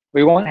wearing.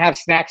 We won't have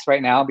snacks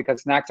right now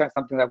because snacks aren't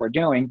something that we're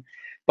doing,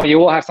 but you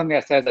will have something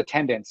that says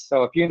attendance.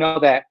 So if you know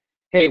that,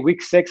 hey,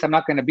 week 6, I'm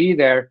not going to be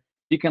there,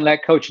 you can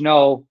let coach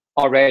know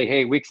already,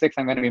 hey, week 6,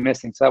 I'm going to be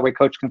missing. So that way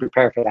coach can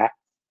prepare for that.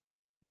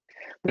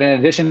 But in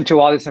addition to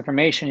all this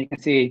information, you can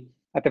see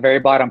at the very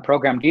bottom,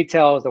 program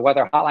details, the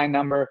weather hotline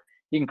number.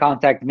 You can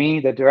contact me,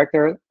 the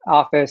director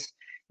office.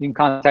 You can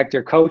contact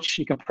your coach.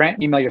 You can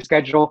print, email your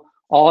schedule.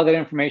 All that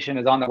information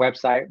is on the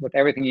website with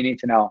everything you need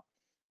to know.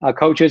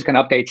 Coaches can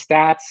update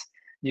stats.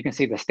 You can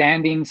see the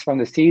standings from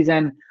the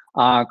season.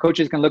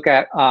 Coaches can look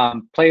at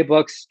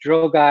playbooks,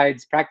 drill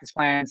guides, practice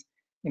plans,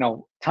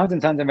 tons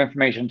and tons of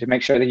information to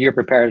make sure that you're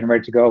prepared and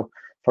ready to go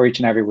for each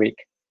and every week.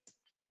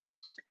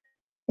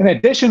 In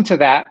addition to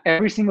that,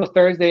 every single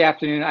Thursday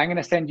afternoon, I'm going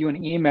to send you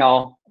an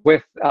email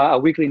with a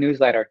weekly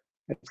newsletter.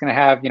 It's going to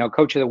have,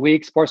 coach of the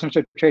week,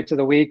 sportsmanship traits of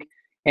the week,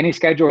 any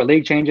schedule or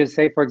league changes.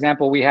 Say, for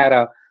example, we had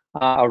a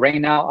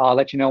rain out. I'll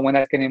let you know when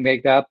that's getting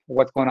baked up,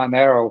 what's going on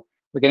there, or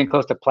we're getting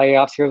close to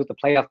playoffs. Here's what the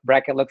playoff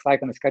bracket looks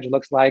like and the schedule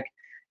looks like,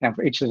 and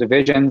for each of the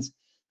divisions.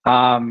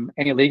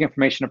 Any league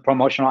information or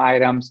promotional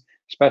items,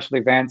 special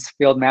events,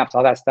 field maps,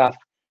 all that stuff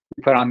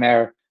we put on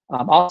there.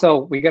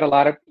 Also, we get a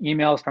lot of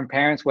emails from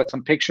parents with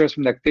some pictures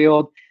from the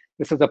field.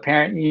 This is a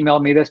parent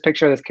emailed me this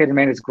picture. This kid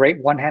made this great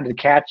one-handed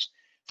catch.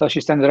 So she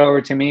sends it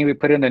over to me. We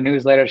put it in the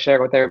newsletter, share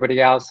it with everybody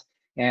else,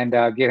 and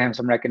give him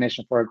some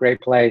recognition for a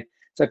great play.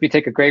 So if you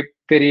take a great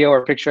video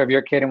or picture of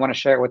your kid and want to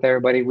share it with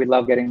everybody, we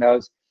love getting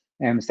those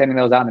and sending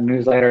those out in the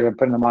newsletter and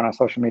putting them on our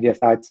social media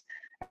sites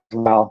as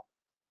well.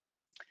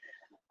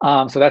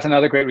 So that's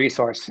another great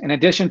resource. In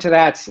addition to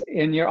that,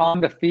 you're on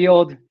the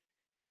field,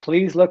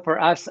 please look for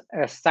us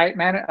as site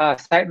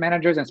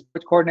managers and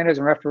sports coordinators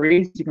and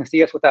referees. You can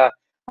see us with a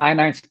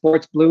I9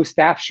 Sports blue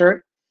staff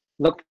shirt.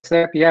 Look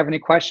for us if you have any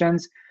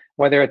questions,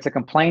 whether it's a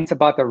complaint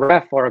about the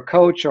ref or a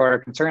coach or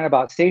a concern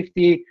about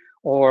safety,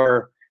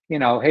 or,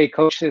 hey,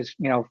 coach is,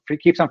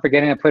 keeps on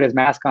forgetting to put his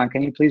mask on.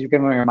 Can you please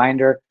give him a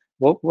reminder?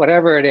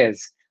 Whatever it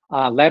is,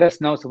 let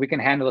us know so we can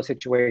handle the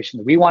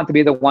situation. We want to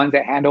be the ones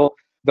that handle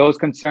those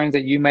concerns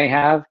that you may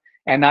have,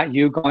 and not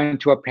you going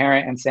to a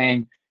parent and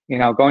saying,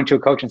 going to a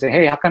coach and saying,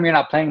 hey, how come you're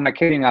not playing my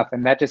kid enough?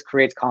 And that just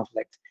creates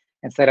conflict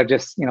instead of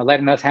just,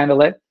 letting us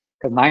handle it.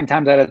 Because 9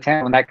 times out of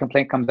 10, when that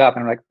complaint comes up,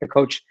 and like the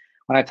coach,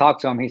 when I talk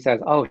to him, he says,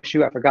 oh,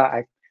 shoot, I forgot.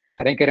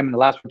 I didn't get him in the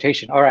last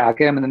rotation. All right, I'll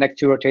get him in the next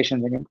 2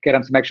 rotations and get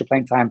him some extra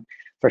playing time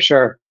for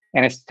sure.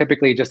 And it's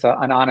typically just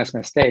an honest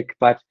mistake.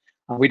 But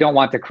We don't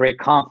want to create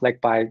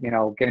conflict by,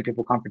 getting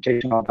people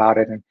confrontational about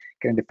it and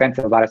getting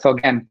defensive about it. So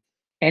again,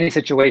 any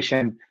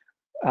situation,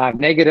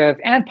 negative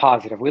and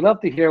positive. We love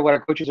to hear what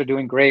our coaches are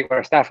doing great, what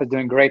our staff is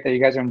doing great, that you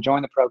guys are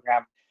enjoying the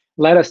program.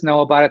 Let us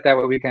know about it. That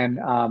way we can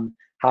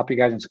help you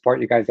guys and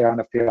support you guys there on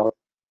the field.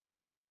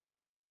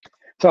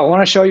 So I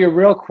want to show you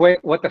real quick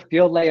what the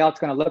field layout's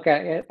going to look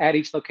at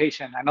each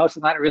location. I know it's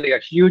not really a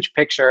huge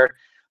picture,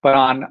 but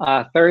on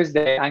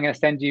Thursday, I'm going to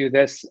send you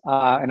this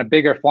in a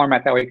bigger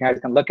format. That way you guys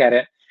can look at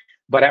it.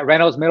 But at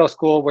Reynolds Middle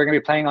School, we're going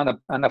to be playing on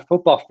the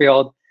football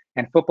field.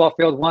 And football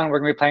field 1, we're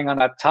going to be playing on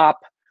the top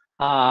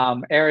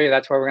area.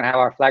 That's where we're going to have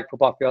our flag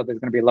football field is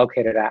going to be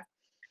located at.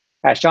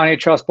 At Shawnee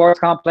Trail Sports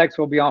Complex,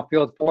 we'll be on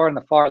field 4 on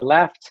the far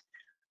left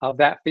of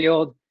that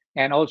field.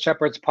 And Old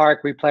Shepherd's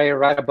Park, we play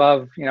right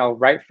above,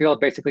 right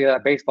field, basically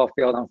that baseball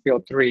field on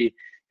field 3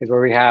 is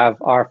where we have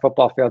our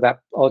football field at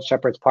Old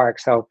Shepherd's Park.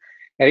 So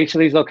at each of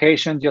these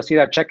locations, you'll see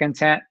that check-in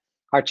tent.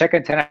 Our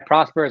check-in tent at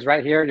Prosper is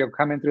right here. You'll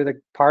come in through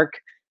the park,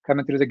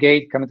 coming through the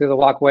gate, coming through the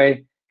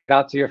walkway, get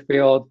out to your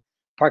field.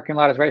 Parking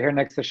lot is right here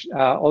next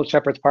to Old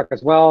Shepherd's Park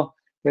as well.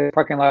 The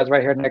parking lot is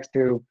right here next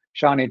to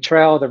Shawnee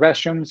Trail. The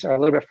restrooms are a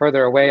little bit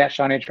further away at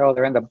Shawnee Trail.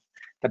 They're in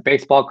the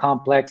baseball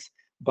complex.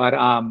 But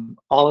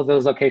all of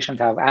those locations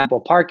have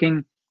ample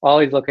parking. All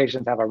these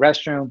locations have a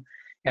restroom.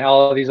 And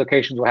all of these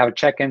locations will have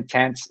check-in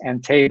tents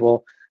and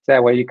table. So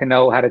that way you can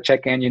know how to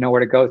check in, you know where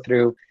to go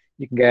through.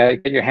 You can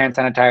get your hand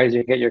sanitizer,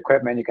 you can get your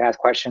equipment, you can ask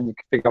questions, you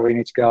can figure out where you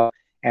need to go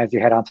as you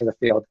head onto the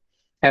field.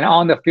 And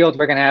on the field,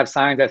 we're going to have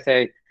signs that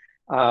say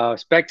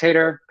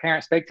spectator,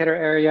 parent spectator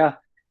area,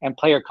 and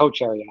player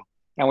coach area.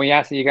 And we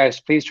ask that you guys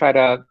please try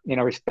to,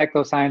 respect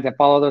those signs and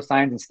follow those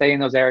signs and stay in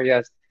those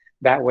areas.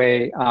 That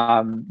way,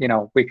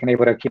 we can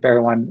able to keep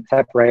everyone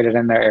separated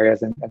in their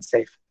areas and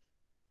safe.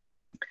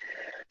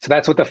 So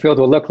that's what the field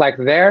will look like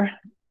there.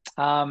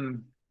 I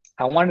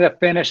wanted to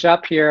finish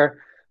up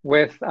here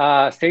with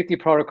safety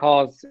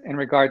protocols in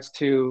regards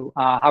to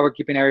how we're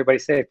keeping everybody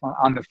safe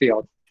on the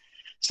field.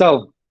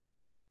 So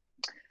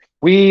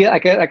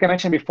like I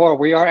mentioned before,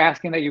 we are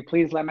asking that you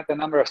please limit the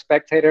number of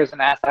spectators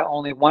and ask that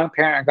only one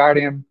parent or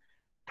guardian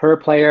per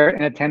player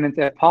in attendance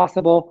if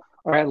possible,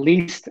 or at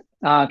least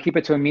keep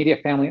it to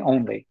immediate family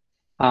only.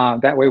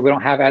 That way we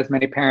don't have as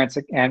many parents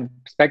and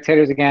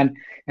spectators again,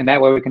 and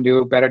that way we can do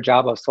a better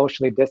job of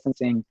socially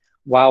distancing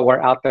while we're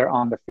out there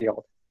on the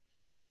field.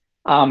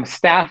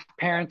 Staff,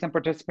 parents, and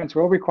participants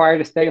will be required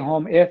to stay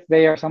home if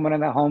they or someone in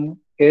the home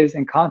is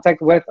in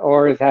contact with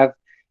or is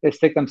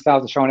sick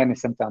themselves or showing any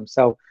symptoms.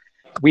 So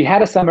we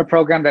had a summer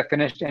program that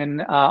finished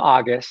in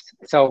August.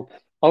 So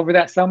over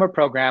that summer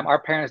program, our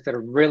parents did a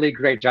really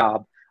great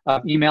job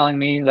of emailing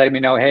me, letting me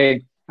know,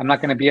 hey, I'm not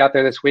going to be out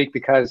there this week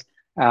because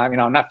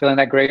I'm not feeling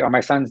that great, or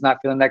my son's not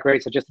feeling that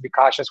great. So just to be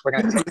cautious, we're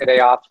going to take the day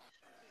off.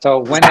 So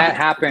when that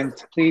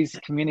happens, please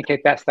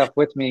communicate that stuff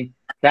with me.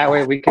 That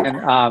way we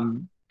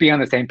can be on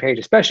the same page,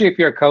 especially if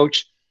you're a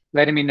coach,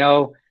 letting me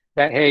know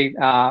that, hey,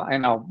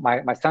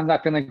 my son's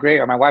not feeling great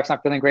or my wife's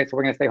not feeling great, so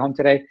we're going to stay home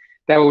today.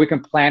 That way we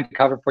can plan to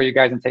cover for you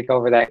guys and take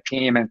over that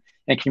team and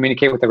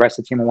communicate with the rest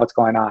of the team on what's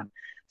going on.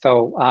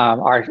 So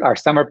our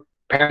summer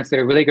parents did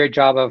a really great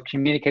job of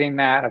communicating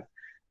that,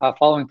 of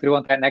following through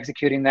on that and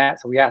executing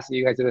that. So we ask that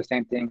you guys do the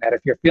same thing, that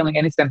if you're feeling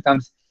any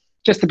symptoms,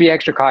 just to be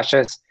extra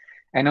cautious.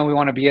 I know we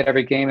want to be at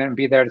every game and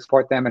be there to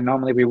support them, and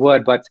normally we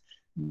would, but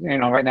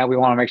right now we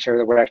want to make sure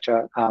that we're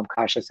extra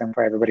cautious and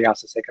for everybody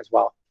else's sake as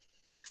well.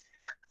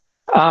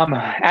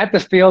 At the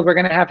field, we're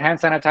going to have hand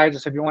sanitizer.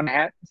 So if you want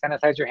to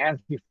sanitize your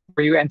hands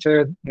before you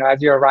enter,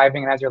 as you're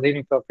arriving and as you're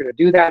leaving, feel free to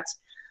do that.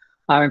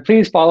 And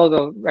please follow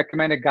the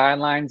recommended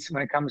guidelines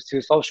when it comes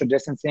to social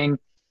distancing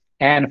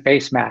and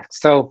face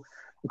masks. So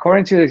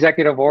according to the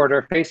executive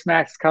order, face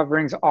mask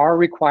coverings are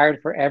required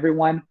for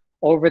everyone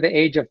over the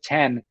age of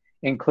 10,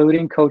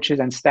 including coaches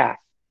and staff.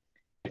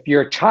 If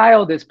your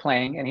child is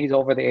playing and he's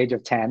over the age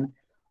of 10,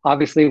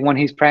 obviously when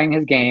he's playing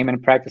his game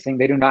and practicing,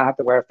 they do not have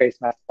to wear a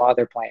face mask while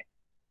they're playing.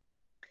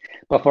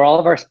 But for all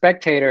of our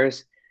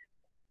spectators,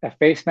 a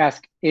face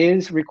mask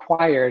is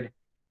required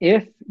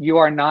if you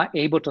are not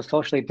able to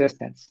socially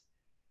distance.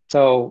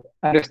 So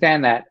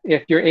understand that.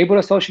 If you're able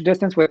to social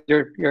distance with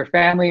your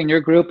family and your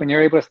group, and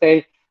you're able to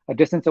stay a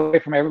distance away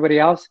from everybody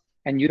else,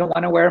 and you don't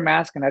want to wear a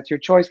mask, and that's your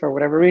choice for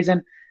whatever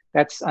reason,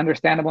 that's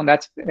understandable, and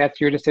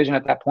that's your decision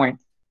at that point.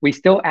 We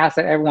still ask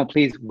that everyone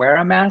please wear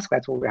a mask.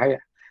 That's what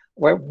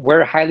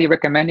we're highly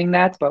recommending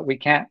that, but we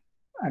can't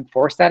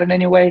enforce that in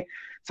any way.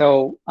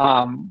 So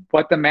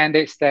what the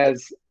mandate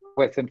says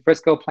within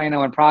Frisco,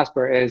 Plano, and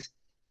Prosper is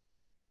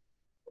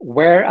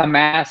wear a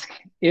mask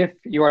if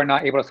you are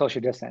not able to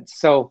social distance.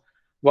 So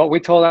what we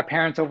told our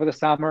parents over the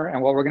summer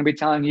and what we're going to be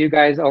telling you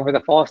guys over the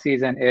fall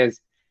season is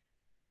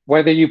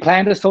whether you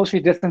plan to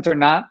socially distance or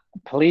not,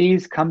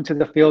 please come to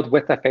the field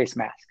with a face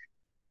mask,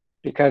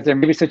 because there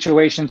may be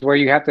situations where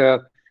you have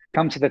to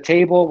come to the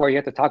table, where you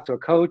have to talk to a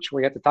coach,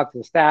 where you have to talk to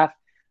the staff,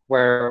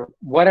 where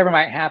whatever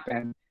might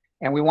happen.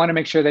 And we want to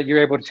make sure that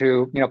you're able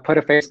to, put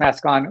a face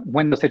mask on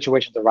when those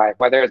situations arrive,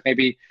 whether it's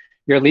maybe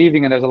you're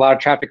leaving and there's a lot of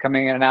traffic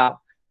coming in and out.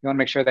 You want to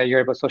make sure that you're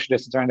able to social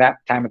distance during that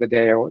time of the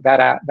day or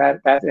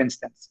that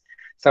instance.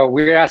 So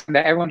we're asking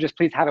that everyone just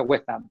please have it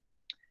with them.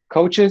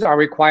 Coaches are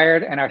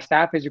required and our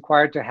staff is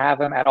required to have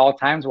them at all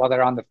times while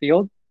they're on the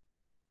field.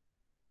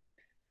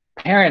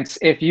 Parents,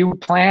 if you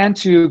plan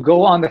to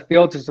go on the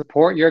field to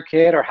support your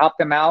kid or help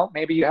them out,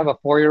 maybe you have a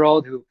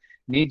 4-year-old who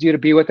needs you to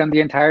be with them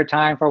the entire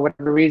time for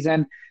whatever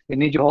reason, they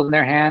need you holding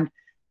their hand,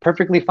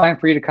 perfectly fine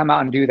for you to come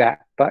out and do that.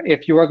 But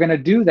if you are going to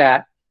do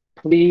that,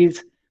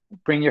 please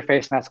bring your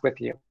face mask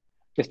with you.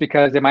 Just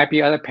because there might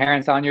be other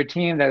parents on your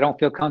team that don't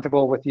feel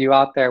comfortable with you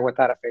out there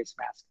without a face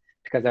mask,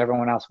 because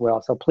everyone else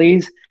will. So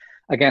please,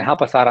 again,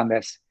 help us out on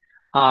this.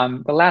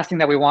 The last thing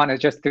that we want is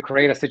just to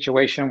create a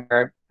situation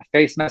where a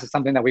face mask is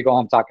something that we go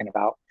home talking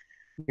about.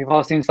 We've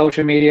all seen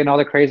social media and all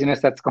the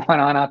craziness that's going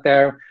on out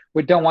there.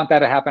 We don't want that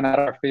to happen at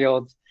our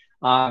fields.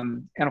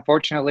 And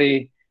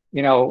unfortunately,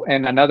 in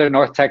another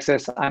North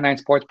Texas I-9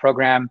 sports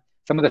program,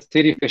 some of the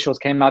city officials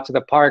came out to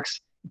the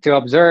parks to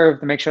observe,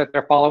 to make sure that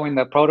they're following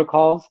the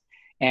protocols.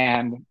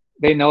 And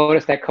they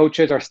noticed that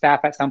coaches or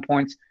staff at some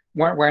points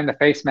weren't wearing the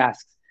face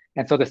masks.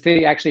 And so the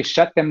city actually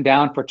shut them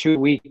down for 2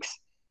 weeks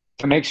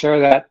to make sure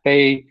that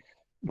they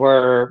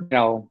were,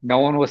 no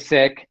one was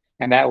sick,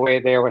 and that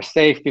way they were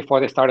safe before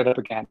they started up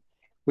again.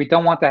 We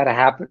don't want that to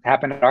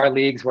happen at our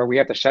leagues where we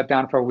have to shut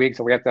down for weeks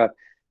or we have to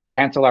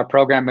cancel our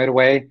program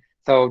midway.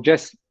 So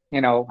just,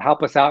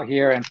 help us out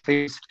here and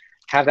please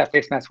have that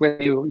face mask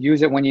with you,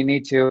 use it when you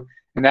need to,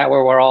 and that way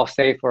we're all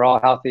safe, we're all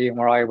healthy, and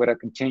we're all able to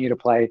continue to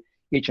play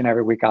each and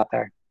every week out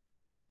there.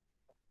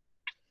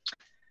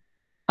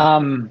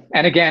 And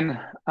again,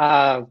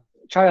 try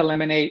to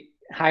eliminate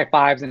high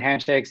fives and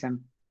handshakes and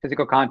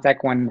physical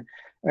contact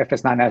if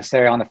it's not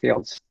necessary on the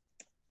fields.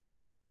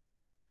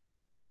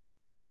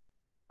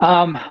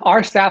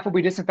 Our staff will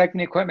be disinfecting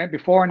the equipment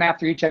before and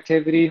after each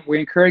activity. We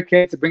encourage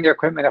kids to bring their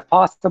equipment if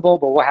possible,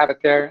 but we'll have it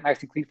there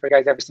nice and clean for you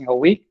guys every single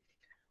week.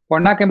 We're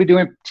not going to be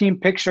doing team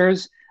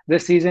pictures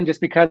this season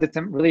just because it's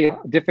really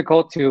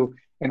difficult to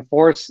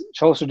enforce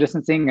social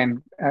distancing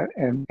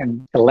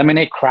and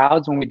eliminate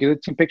crowds when we do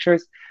team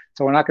pictures.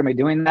 So we're not going to be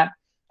doing that.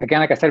 Again,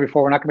 like I said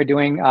before, we're not going to be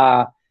doing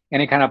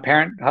any kind of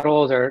parent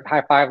huddles or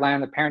high five line,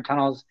 the parent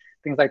tunnels,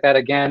 things like that.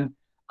 Again,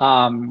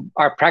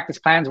 our practice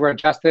plans were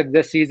adjusted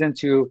this season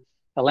to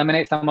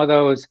eliminate some of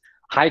those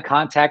high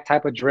contact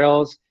type of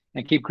drills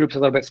and keep groups a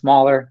little bit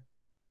smaller.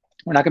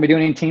 We're not going to be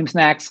doing any team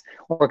snacks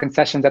or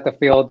concessions at the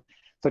field.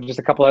 So just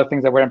a couple other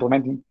things that we're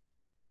implementing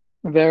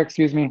there,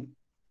 excuse me.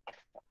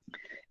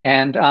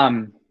 And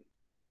I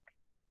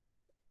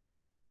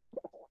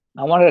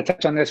wanted to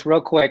touch on this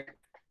real quick.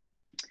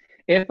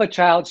 If a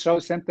child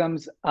shows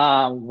symptoms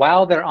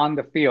while they're on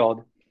the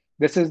field,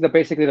 this is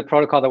basically the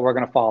protocol that we're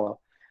going to follow.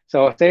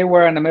 So if they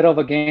were in the middle of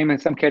a game and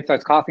some kid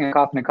starts coughing and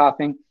coughing and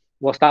coughing,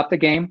 we'll stop the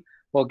game.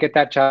 We'll get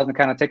that child and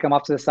kind of take them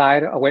off to the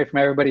side away from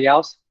everybody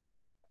else.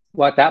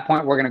 Well, at that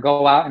point, we're going to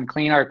go out and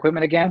clean our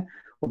equipment again.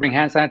 We'll bring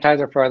hand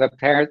sanitizer for the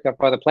parents,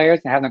 for the players,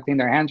 and have them clean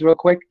their hands real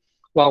quick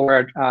while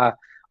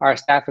our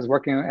staff is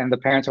working and the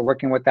parents are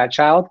working with that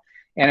child.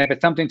 And if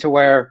it's something to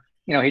where,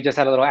 he just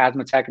had a little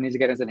asthma attack and needs to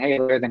get his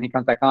inhaler, then he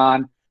comes back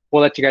on.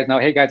 We'll let you guys know,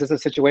 hey guys, this is a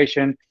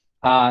situation.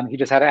 He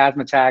just had an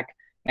asthma attack,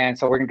 and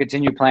so we're gonna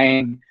continue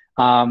playing.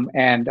 But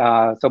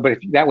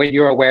if that way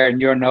you're aware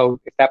and at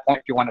that point,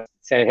 if you want to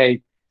say,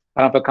 hey,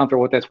 I don't feel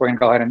comfortable with this, we're gonna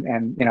go ahead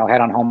and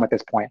head on home at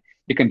this point.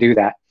 You can do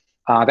that.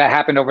 That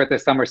happened over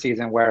this summer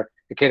season where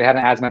the kid had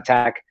an asthma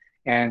attack,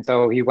 and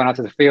so he went out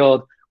to the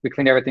field. We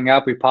cleaned everything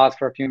up. We paused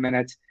for a few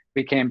minutes.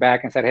 We came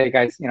back and said, hey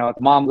guys, the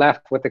mom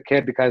left with the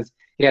kid because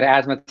he had an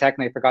asthma attack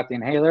and they forgot the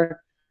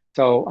inhaler.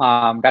 So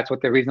that's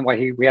the reason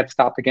why we had to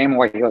stop the game and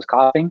why he was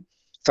coughing.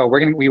 So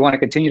we want to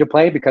continue to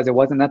play because it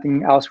wasn't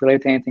nothing else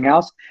related to anything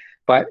else.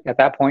 But at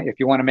that point, if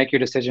you want to make your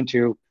decision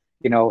to,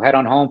 head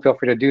on home, feel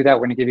free to do that.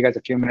 We're going to give you guys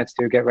a few minutes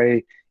to get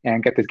ready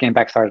and get this game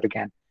back started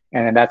again.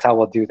 And then that's how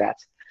we'll do that.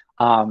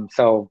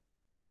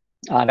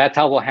 That's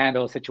how we'll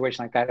handle a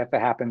situation like that if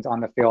it happens on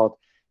the field,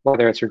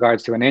 whether it's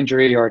regards to an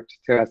injury or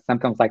to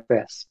symptoms like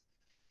this.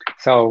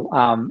 So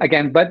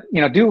again, but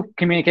do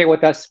communicate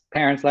with us,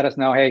 parents. Let us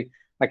know, hey,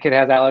 my kid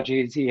has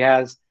allergies. He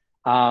has,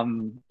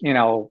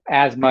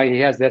 asthma. He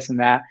has this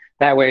and that.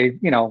 That way,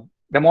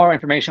 the more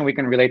information we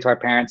can relate to our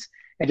parents.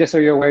 And just so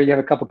you're aware, you have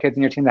a couple kids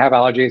in your team that have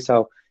allergies.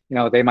 So,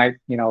 they might,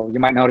 you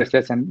might notice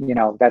this, and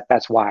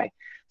that's why.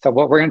 So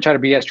what we're going to try to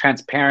be as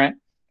transparent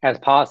as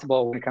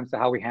possible when it comes to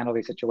how we handle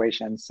these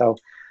situations. So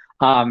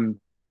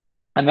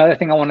another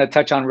thing I want to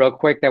touch on real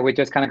quick that we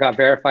just kind of got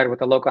verified with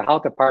the local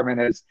health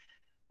department is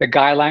the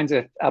guidelines.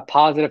 If a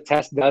positive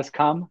test does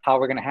come, how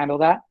we're going to handle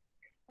that.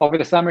 Over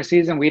the summer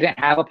season, we didn't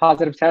have a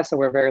positive test, so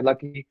we're very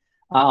lucky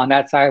on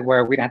that side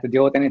where we didn't have to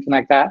deal with anything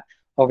like that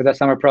over the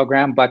summer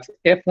program. But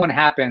if one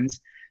happens,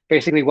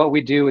 basically what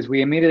we do is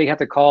we immediately have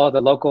to call the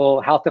local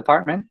health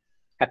department.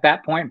 At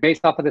that point,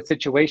 based off of the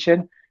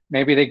situation,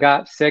 maybe they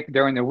got sick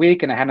during the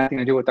week and it had nothing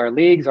to do with our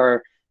leagues,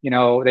 or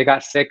they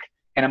got sick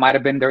and it might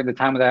have been during the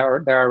time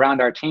that they're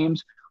around our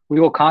teams. We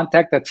will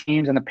contact the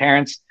teams and the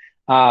parents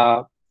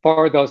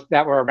for those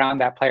that were around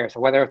that player. So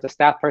whether it's a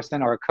staff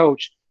person or a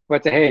coach,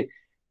 we'll say, hey,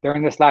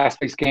 during this last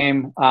week's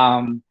game,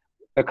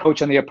 the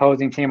coach on the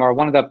opposing team, or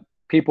one of the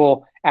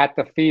people at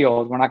the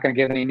field, we're not going to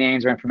give any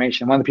names or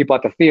information, one of the people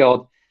at the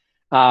field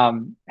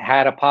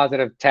had a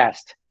positive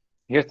test.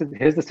 Here's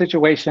the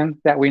situation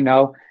that we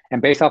know,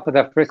 and based off of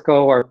the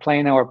Frisco or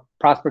Plano or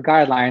Prosper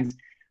guidelines,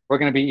 we're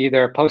going to be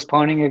either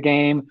postponing a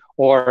game,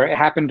 or it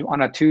happened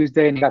on a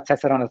Tuesday and he got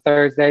tested on a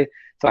Thursday,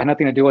 so it had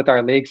nothing to do with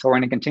our league, so we're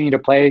going to continue to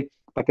play,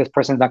 but this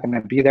person's not going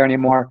to be there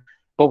anymore.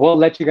 But we'll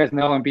let you guys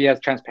know and be as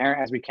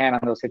transparent as we can on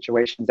those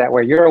situations. That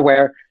way you're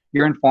aware,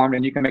 you're informed,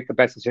 and you can make the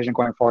best decision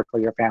going forward for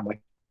your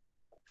family.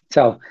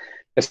 So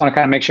just want to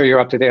kind of make sure you're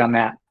up to date on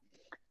that.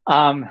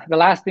 The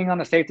last thing on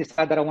the safety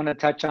side that I want to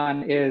touch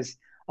on is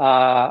with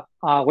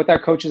our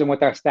coaches and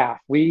with our staff.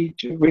 We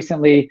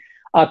recently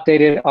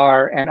updated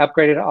and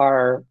upgraded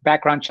our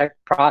background check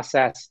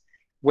process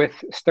with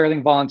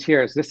Sterling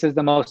Volunteers. This is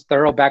the most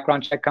thorough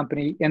background check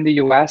company in the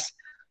US.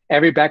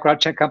 Every background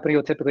check company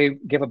will typically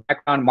give a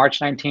background March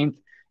 19th,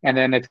 and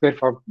then it's good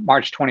for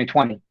March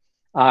 2020.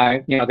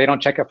 They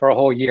don't check it for a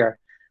whole year.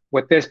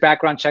 With this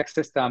background check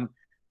system,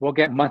 we'll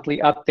get monthly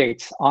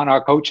updates on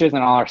our coaches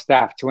and on our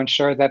staff to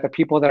ensure that the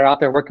people that are out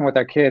there working with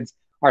our kids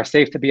are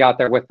safe to be out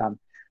there with them.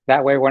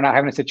 That way we're not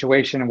having a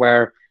situation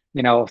where,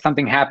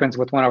 something happens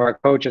with one of our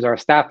coaches or a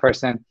staff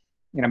person,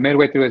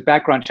 midway through his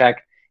background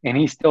check, and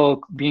he's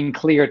still being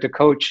cleared to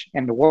coach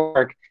and to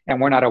work, and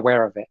we're not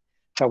aware of it.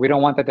 So we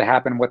don't want that to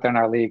happen within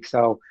our league.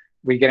 So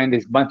we get in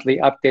these monthly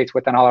updates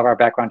within all of our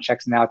background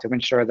checks now to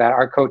ensure that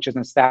our coaches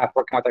and staff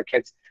working with our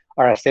kids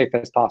are as safe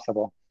as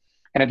possible.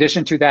 In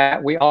addition to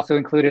that, we also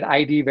included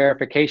ID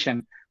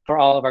verification for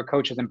all of our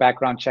coaches and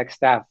background check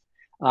staff,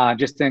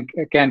 just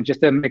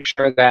to make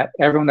sure that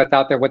everyone that's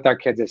out there with our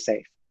kids is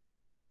safe.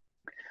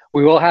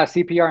 We will have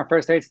CPR and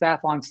first aid staff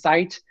on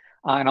site,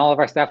 and all of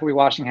our staff will be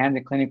washing hands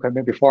and cleaning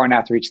equipment before and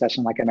after each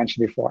session, like I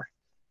mentioned before.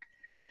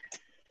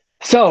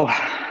 So,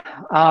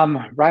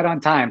 right on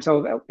time.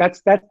 So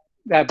that's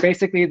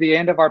basically the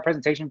end of our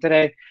presentation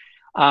today.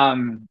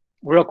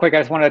 Real quick, I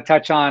just wanted to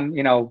touch on,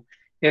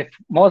 if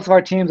most of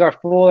our teams are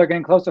full or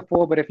getting close to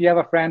full, but if you have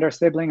a friend or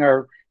sibling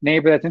or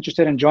neighbor that's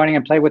interested in joining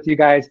and play with you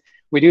guys,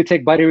 we do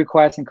take buddy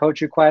requests and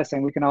coach requests,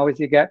 and we can always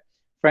get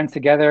friends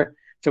together.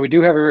 So we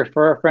do have a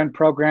refer a friend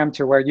program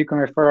to where you can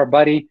refer a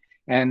buddy,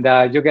 and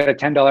you'll get a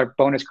 $10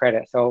 bonus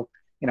credit. So,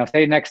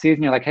 say next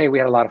season, you're like, hey, we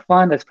had a lot of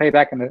fun. Let's come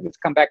back in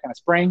the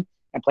spring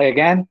and play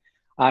again.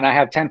 And I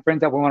have 10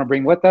 friends that we want to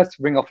bring with us,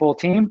 bring a full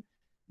team.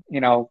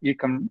 You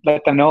can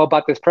let them know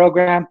about this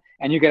program,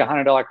 and you get a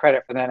 $100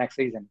 credit for that next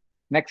season.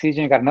 Next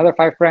season, you got another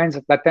 5 friends,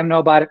 let them know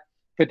about it,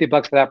 $50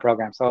 for that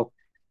program. So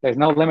there's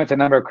no limit to the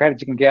number of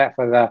credits you can get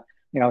for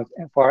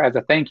as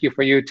a thank you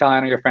for you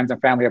telling your friends and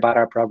family about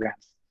our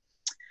programs.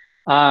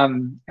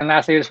 And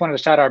lastly, I just wanted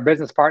to shout out our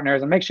business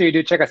partners, and make sure you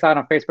do check us out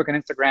on Facebook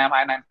and Instagram,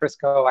 I9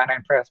 Frisco,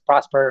 I9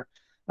 Prosper,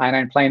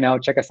 I9 Plano.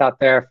 Check us out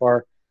there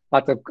for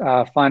lots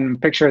of fun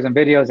pictures and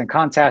videos and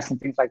contests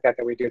and things like that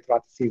we do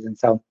throughout the season.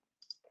 So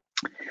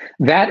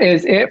that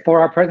is it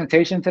for our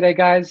presentation today,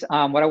 guys.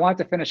 What I wanted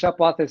to finish up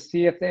with is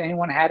see if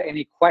anyone had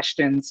any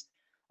questions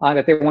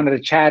that they wanted to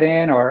chat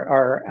in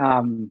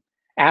or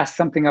ask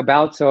something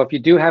about. So if you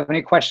do have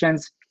any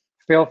questions,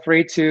 feel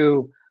free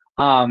to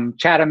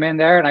chat them in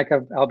there,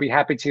 and I'll be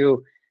happy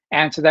to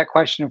answer that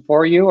question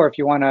for you. Or if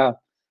you want to,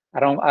 I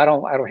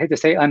don't hate to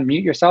say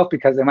unmute yourself,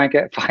 because they might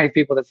get 5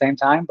 people at the same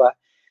time, but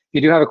if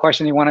you do have a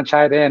question you want to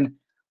chat in,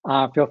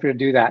 feel free to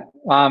do that.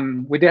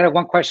 We did have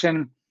one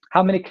question: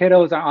 how many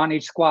kiddos are on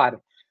each squad?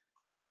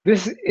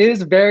 This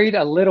is varied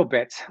a little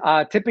bit.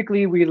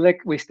 Typically,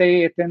 we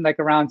stay within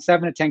around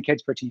 7 to 10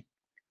 kids per team.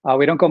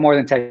 We don't go more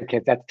than 10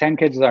 kids. That's 10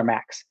 kids is our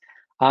max.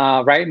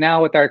 Right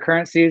now, with our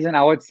current season,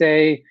 I would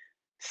say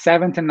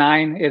 7 to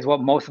 9 is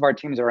what most of our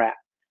teams are at.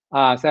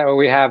 So that way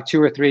we have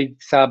 2 or 3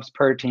 subs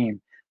per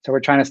team. So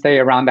we're trying to stay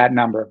around that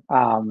number.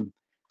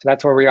 So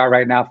that's where we are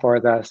right now for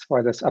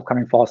this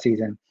upcoming fall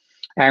season.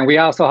 And we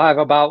also have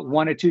about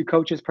 1 to 2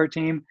 coaches per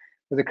team.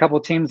 There's a couple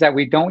of teams that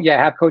we don't yet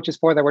have coaches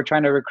for that we're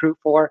trying to recruit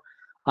for.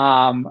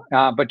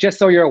 But just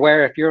so you're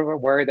aware, if you're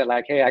worried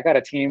that hey, I got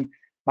a team,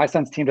 my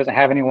son's team doesn't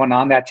have anyone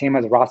on that team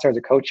as a roster as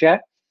a coach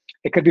yet,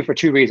 it could be for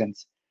 2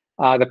 reasons.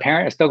 The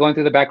parent is still going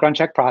through the background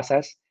check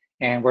process,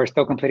 and we're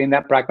still completing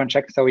that background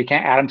check, so we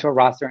can't add them to a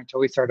roster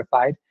until he's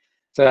certified.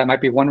 So that might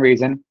be one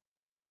reason.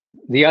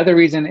 The other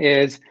reason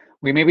is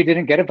we maybe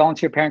didn't get a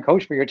volunteer parent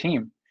coach for your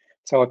team.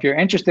 So if you're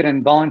interested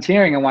in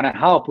volunteering and want to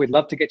help, we'd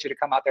love to get you to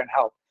come out there and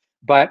help.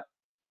 But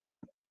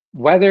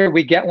whether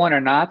we get one or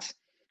not,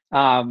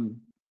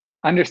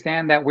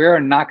 understand that we're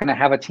not going to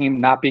have a team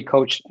not be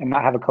coached and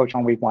not have a coach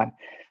on week 1.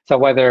 So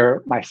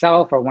whether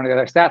myself or one of the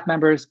other staff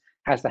members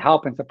has to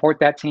help and support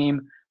that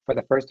team for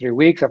the first 3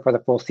 weeks or for the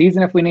full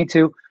season if we need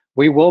to,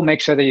 we will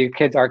make sure that your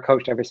kids are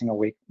coached every single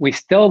week. We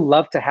still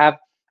love to have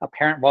a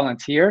parent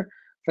volunteer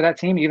for that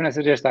team, even if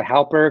it's just a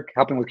helper,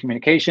 helping with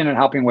communication and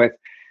helping with,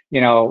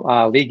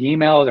 league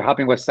emails or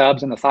helping with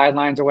subs on the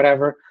sidelines or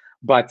whatever.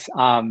 But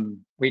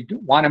we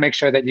want to make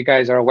sure that you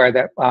guys are aware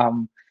that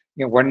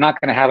we're not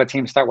going to have a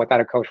team start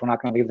without a coach. We're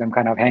not going to leave them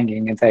kind of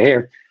hanging and say,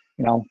 here,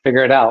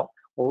 figure it out.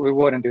 Well, we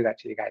wouldn't do that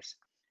to you guys.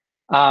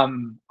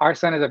 Our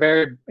son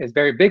is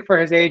very big for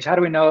his age. How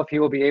do we know if he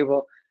will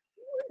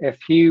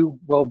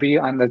be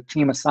on the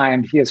team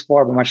assigned? He is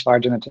 4, but much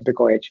larger than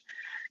typical age.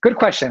 Good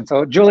question.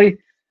 So Julie,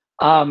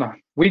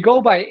 we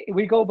go by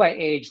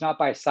age, not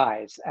by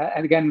size.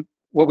 And again,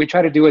 what we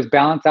try to do is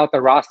balance out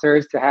the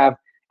rosters to have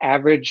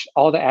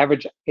all the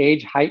average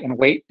age, height, and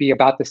weight be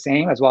about the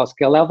same, as well as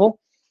skill level.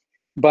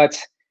 But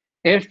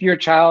if your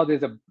child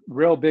is a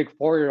real big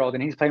 4-year-old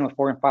and he's playing with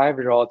 4 and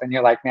 5-year-olds, and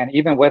you're like, man,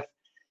 even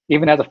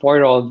as a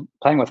 4-year-old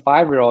playing with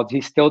 5-year-olds,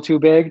 he's still too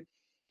big,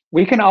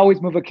 we can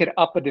always move a kid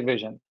up a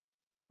division.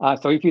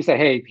 So if you say,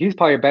 hey, he's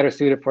probably better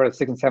suited for the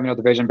 6 and 7-year-old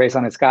division based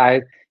on his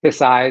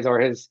size or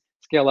his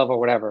skill level or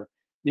whatever,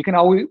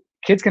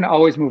 kids can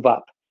always move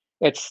up.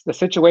 It's the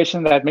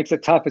situation that makes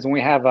it tough is when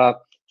we have a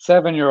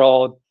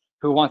 7-year-old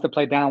who wants to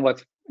play down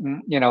with 5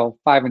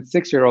 and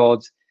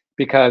 6-year-olds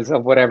because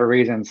of whatever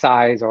reason,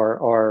 size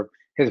or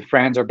his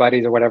friends or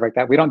buddies or whatever like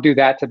that. We don't do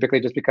that typically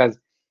just because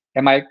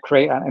it might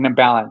create an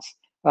imbalance.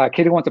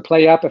 Kid who wants to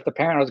play up, if the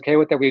parent is okay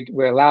with it,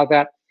 we allow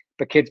that.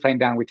 But kids playing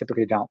down, we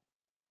typically don't.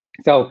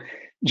 So,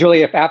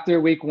 Julie, if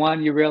after week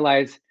 1 you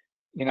realize,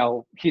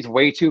 he's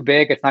way too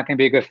big, it's not going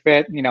to be a good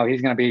fit.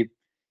 He's going to be,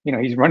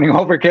 he's running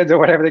over kids or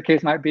whatever the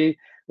case might be.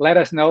 Let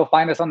us know.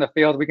 Find us on the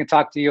field. We can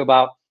talk to you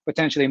about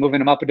potentially moving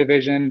them up a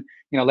division.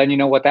 Letting you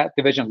know what that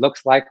division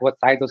looks like, what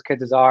size those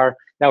kids are.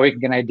 That way we can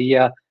get an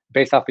idea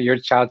based off of your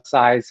child's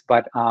size.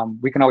 But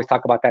we can always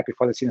talk about that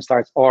before the season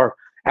starts or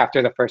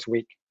after the first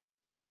week.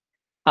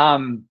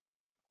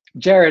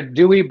 Jared,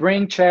 do we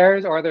bring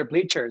chairs or are there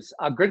bleachers?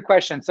 A good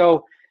question.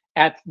 So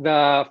at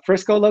the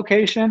Frisco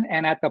location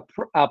and at the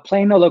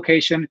Plano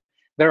location,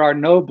 there are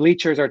no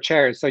bleachers or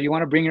chairs. So you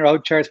want to bring your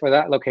own chairs for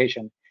that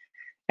location.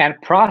 And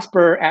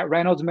Prosper at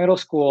Reynolds Middle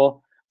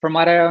School, from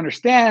what I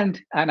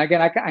understand, and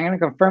again, I'm going to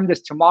confirm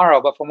this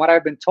tomorrow, but from what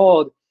I've been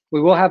told,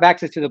 we will have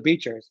access to the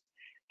bleachers.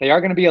 They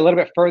are going to be a little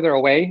bit further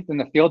away than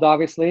the field,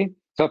 obviously.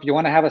 So if you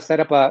want to have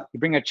you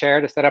bring a chair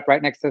to set up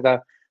right next to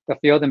the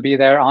field and be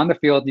there on the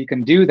field, you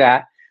can do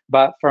that.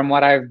 But from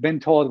what I've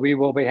been told, we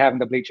will be having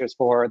the bleachers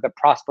for the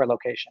Prosper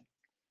location.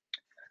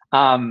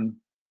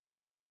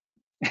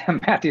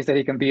 Matthew said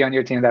he can be on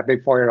your team, that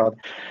big 4-year-old.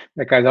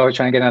 That guy's always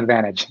trying to get an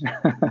advantage.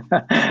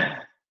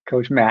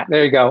 Coach Matt,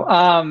 there you go.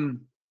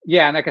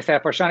 Yeah, and like I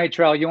said, for Shawnee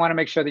Trail, you want to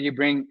make sure that you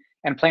bring,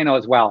 and Plano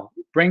as well,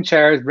 bring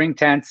chairs, bring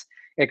tents.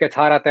 It gets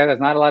hot out there. There's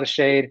not a lot of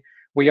shade.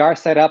 We are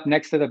set up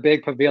next to the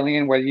big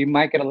pavilion where you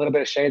might get a little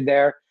bit of shade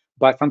there,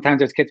 but sometimes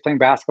there's kids playing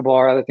basketball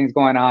or other things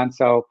going on.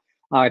 So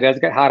it does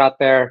get hot out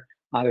there.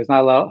 There's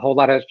not a whole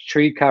lot of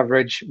tree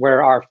coverage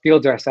where our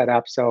fields are set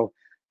up. So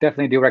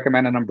definitely do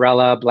recommend an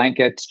umbrella,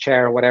 blankets,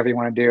 chair, whatever you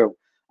want to do.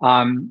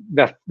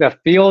 The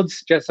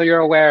fields, just so you're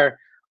aware,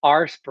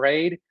 are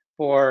sprayed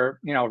for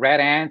red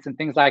ants and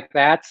things like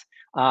that.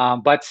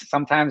 But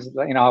sometimes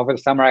over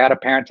the summer, I had a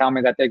parent tell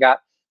me that they got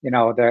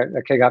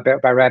the kid got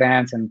bit by red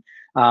ants, and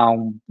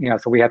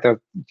so we have to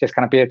just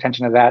kind of pay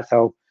attention to that.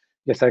 So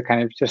just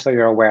so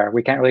you're aware,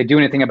 we can't really do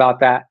anything about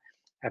that.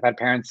 I've had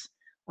parents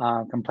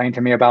complain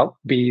to me about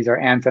bees or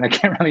ants, and I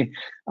can't really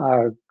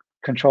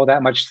control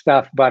that much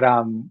stuff. But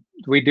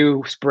we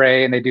do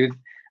spray, and they do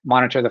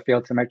monitor the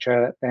field to make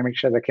sure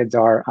the kids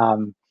are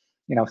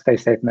stay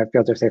safe and the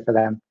fields are safe for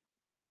them.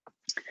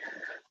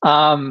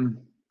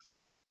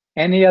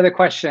 Any other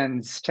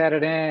questions? Chat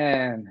it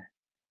in.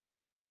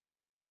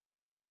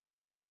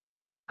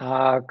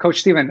 Coach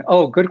Stephen,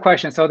 good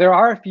question. So there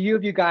are a few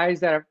of you guys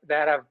that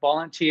have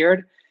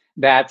volunteered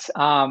that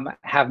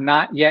have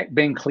not yet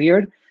been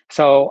cleared.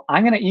 So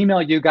I'm going to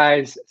email you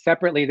guys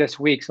separately this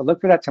week. So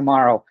look for that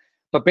tomorrow.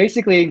 But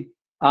basically,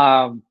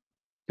 there's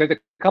a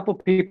couple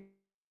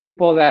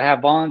people that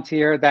have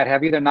volunteered that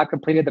have either not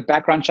completed the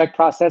background check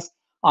process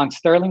on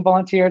Sterling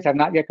volunteers, have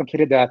not yet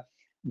completed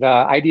the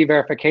ID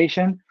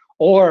verification,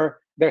 or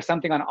there's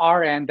something on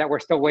our end that we're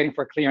still waiting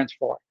for clearance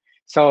for.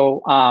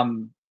 So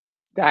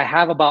I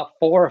have about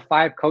 4 or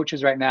 5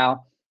 coaches right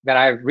now that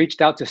I've reached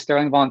out to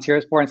Sterling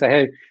volunteers for and said,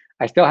 hey,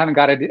 I still haven't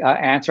got an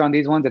answer on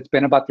these ones. It's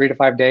been about 3 to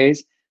 5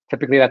 days.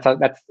 Typically, that's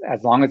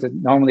as long as it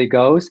normally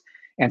goes.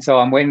 And so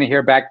I'm waiting to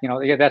hear back,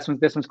 yeah, this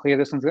one's clear,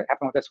 this one's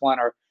happened with this one,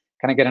 or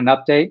kind of get an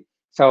update.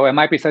 So it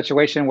might be a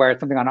situation where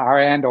it's something on our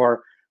end,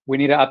 or we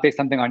need to update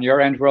something on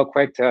your end real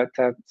quick to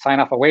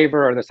sign off a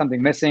waiver, or there's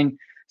something missing.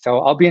 So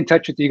I'll be in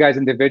touch with you guys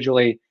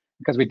individually,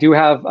 because we do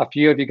have a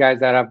few of you guys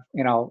that have,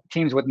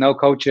 teams with no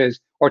coaches,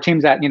 or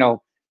teams that,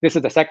 this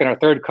is the second or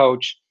third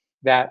coach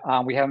that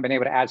we haven't been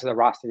able to add to the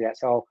roster yet.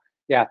 So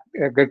yeah,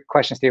 good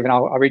question, Stephen.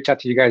 I'll reach out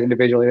to you guys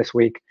individually this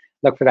week.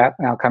 Look for that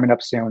coming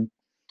up soon.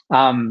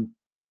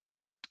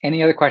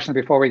 Any other questions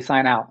before we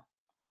sign out?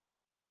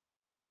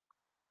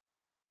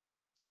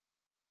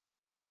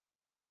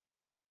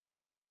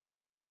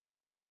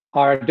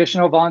 Are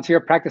additional volunteer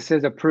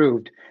practices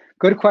approved?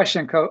 Good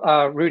question,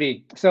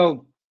 Rudy.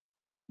 So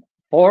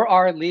for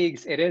our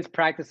leagues, it is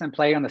practice and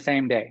play on the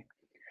same day.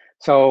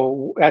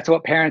 So that's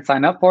what parents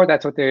sign up for.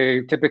 That's what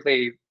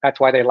that's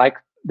why they like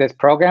this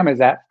program, is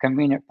that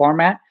convenient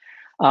format.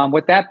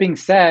 With that being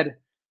said,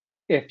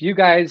 if you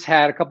guys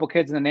had a couple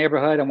kids in the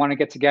neighborhood and want to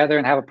get together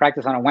and have a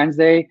practice on a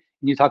Wednesday,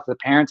 and you talk to the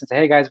parents and say,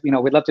 hey guys,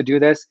 we'd love to do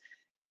this.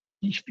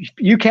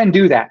 You can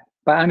do that,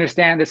 but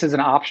understand this is an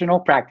optional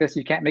practice.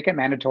 You can't make it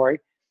mandatory,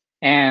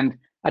 and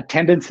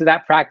attendance to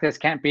that practice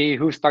can't be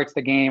who starts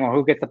the game or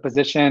who gets the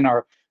position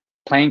or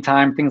playing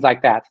time, things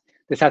like that.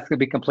 This has to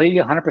be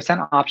completely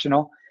 100%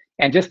 optional.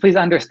 And just please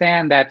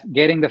understand that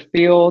getting the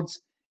fields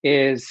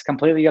is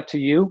completely up to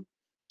you.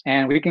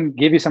 And we can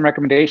give you some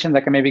recommendations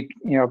that can maybe,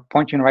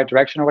 point you in the right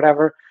direction or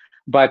whatever.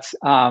 But,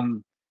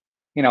 my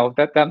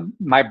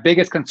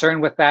biggest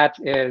concern with that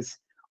is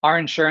our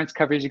insurance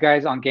covers you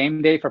guys on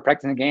game day for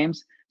practicing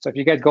games. So if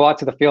you guys go out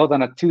to the field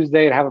on a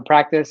Tuesday to have a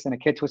practice and a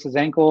kid twists his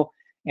ankle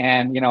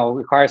and,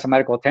 requires some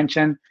medical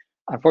attention,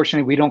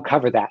 unfortunately, we don't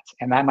cover that.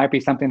 And that might be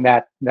something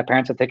that the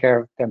parents will take care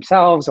of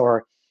themselves,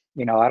 or,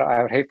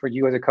 I would hate for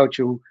you as a coach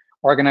who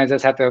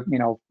organizes have to,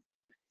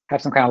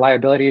 have some kind of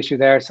liability issue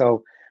there.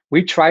 So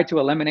we try to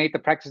eliminate the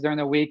practice during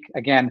the week.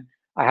 Again,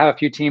 I have a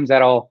few teams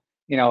that'll,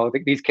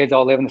 these kids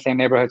all live in the same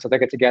neighborhood. So they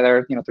get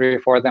together, 3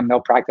 or 4 of them,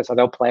 they'll practice or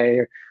they'll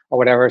play or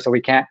whatever. So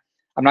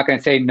I'm not going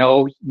to say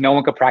no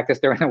one could practice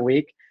during the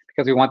week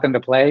because we want them to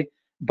play,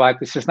 but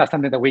it's just not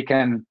something that we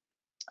can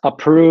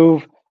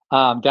approve,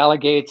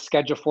 delegate,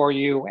 schedule for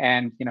you.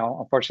 And,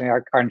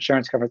 unfortunately our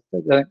insurance covers,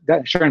 the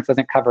insurance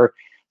doesn't cover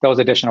those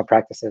additional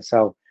practices.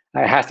 So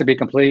it has to be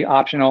completely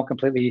optional,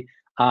 completely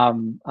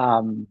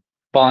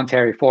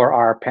voluntary for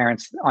our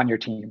parents on your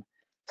team.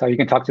 So you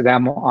can talk to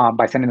them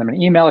by sending them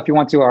an email if you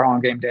want to, or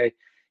on game day,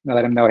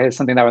 let them know, hey, it's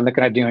something that we're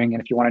looking at doing.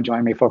 And if you want to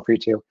join me, feel free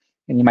to.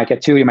 And you might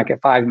get 2, you might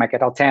get 5, you might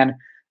get all 10.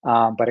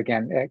 But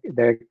again,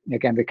 there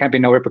can't be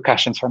no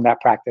repercussions from that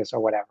practice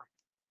or whatever.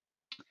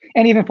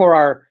 And even for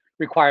our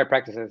required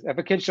practices, if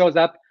a kid shows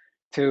up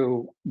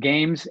to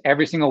games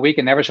every single week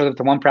and never shows up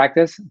to one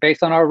practice,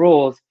 based on our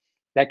rules,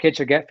 that kid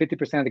should get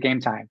 50% of the game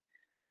time.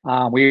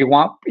 We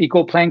want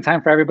equal playing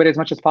time for everybody as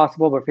much as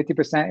possible, but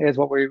 50% is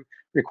what we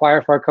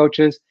require for our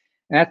coaches.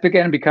 And that's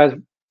again because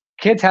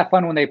kids have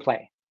fun when they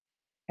play.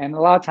 And a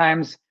lot of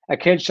times a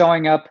kid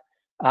showing up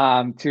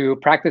to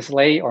practice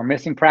late or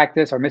missing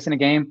practice or missing a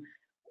game,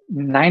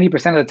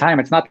 90% of the time,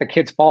 it's not the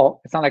kid's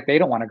fault. It's not like they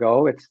don't want to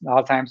go. It's a lot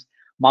of times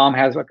mom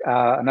has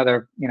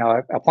another,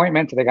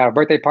 appointment. They got a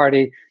birthday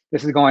party.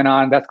 This is going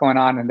on, that's going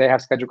on, and they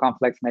have schedule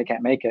conflicts and they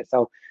can't make it.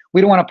 So we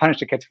don't want to punish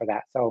the kids for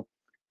that. So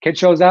kid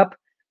shows up,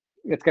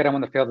 let's get them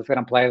on the field, let's let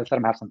them play, let's let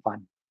them have some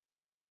fun.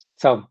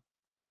 So,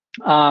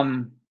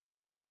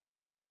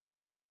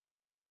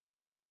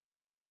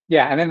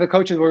 yeah, and then the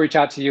coaches will reach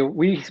out to you.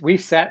 We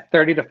set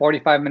 30 to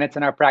 45 minutes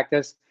in our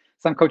practice.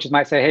 Some coaches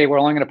might say, hey, we're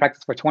only going to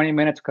practice for 20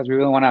 minutes because we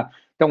really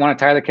don't want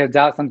to tire the kids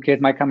out. Some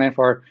kids might come in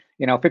for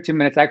 15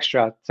 minutes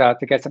extra to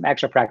get some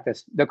extra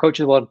practice. The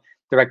coaches will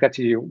direct that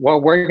to you.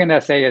 What we're going to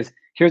say is,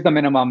 here's the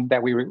minimum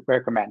that we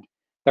recommend.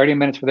 30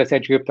 minutes for this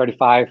age group,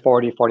 35,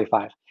 40,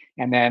 45.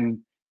 And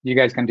then you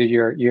guys can do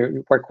your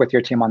work with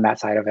your team on that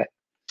side of it.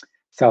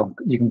 So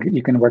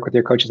you can work with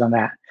your coaches on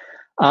that.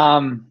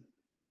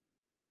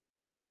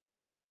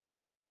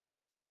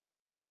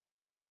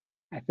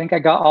 I think I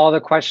got all the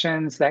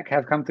questions that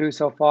have come through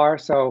so far.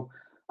 So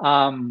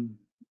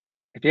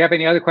if you have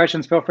any other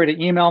questions, feel free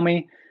to email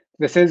me.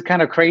 This is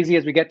kind of crazy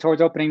as we get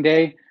towards opening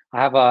day.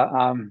 I have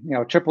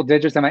a triple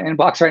digits in my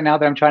inbox right now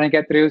that I'm trying to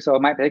get through. So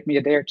it might take me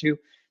a day or 2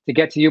 to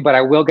get to you, but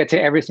I will get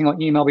to every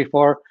single email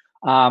before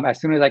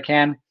as soon as I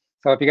can.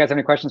 So if you guys have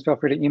any questions, feel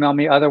free to email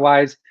me.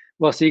 Otherwise,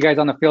 we'll see you guys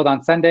on the field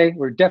on Sunday.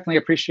 We definitely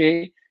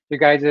appreciate you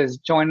guys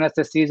joining us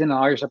this season and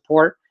all your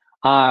support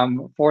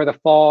for the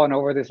fall and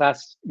over this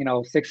last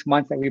 6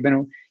 months that we've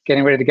been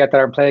getting ready to get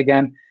there and play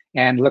again.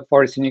 And look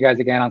forward to seeing you guys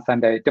again on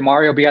Sunday.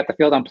 Demario will be at the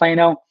field on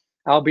Plano.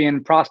 I'll be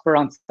in Prosper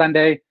on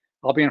Sunday.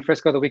 I'll be in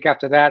Frisco the week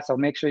after that. So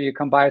make sure you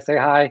come by, say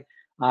hi,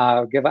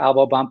 give an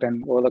elbow bump,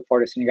 and we'll look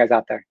forward to seeing you guys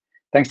out there.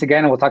 Thanks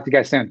again, and we'll talk to you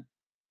guys soon.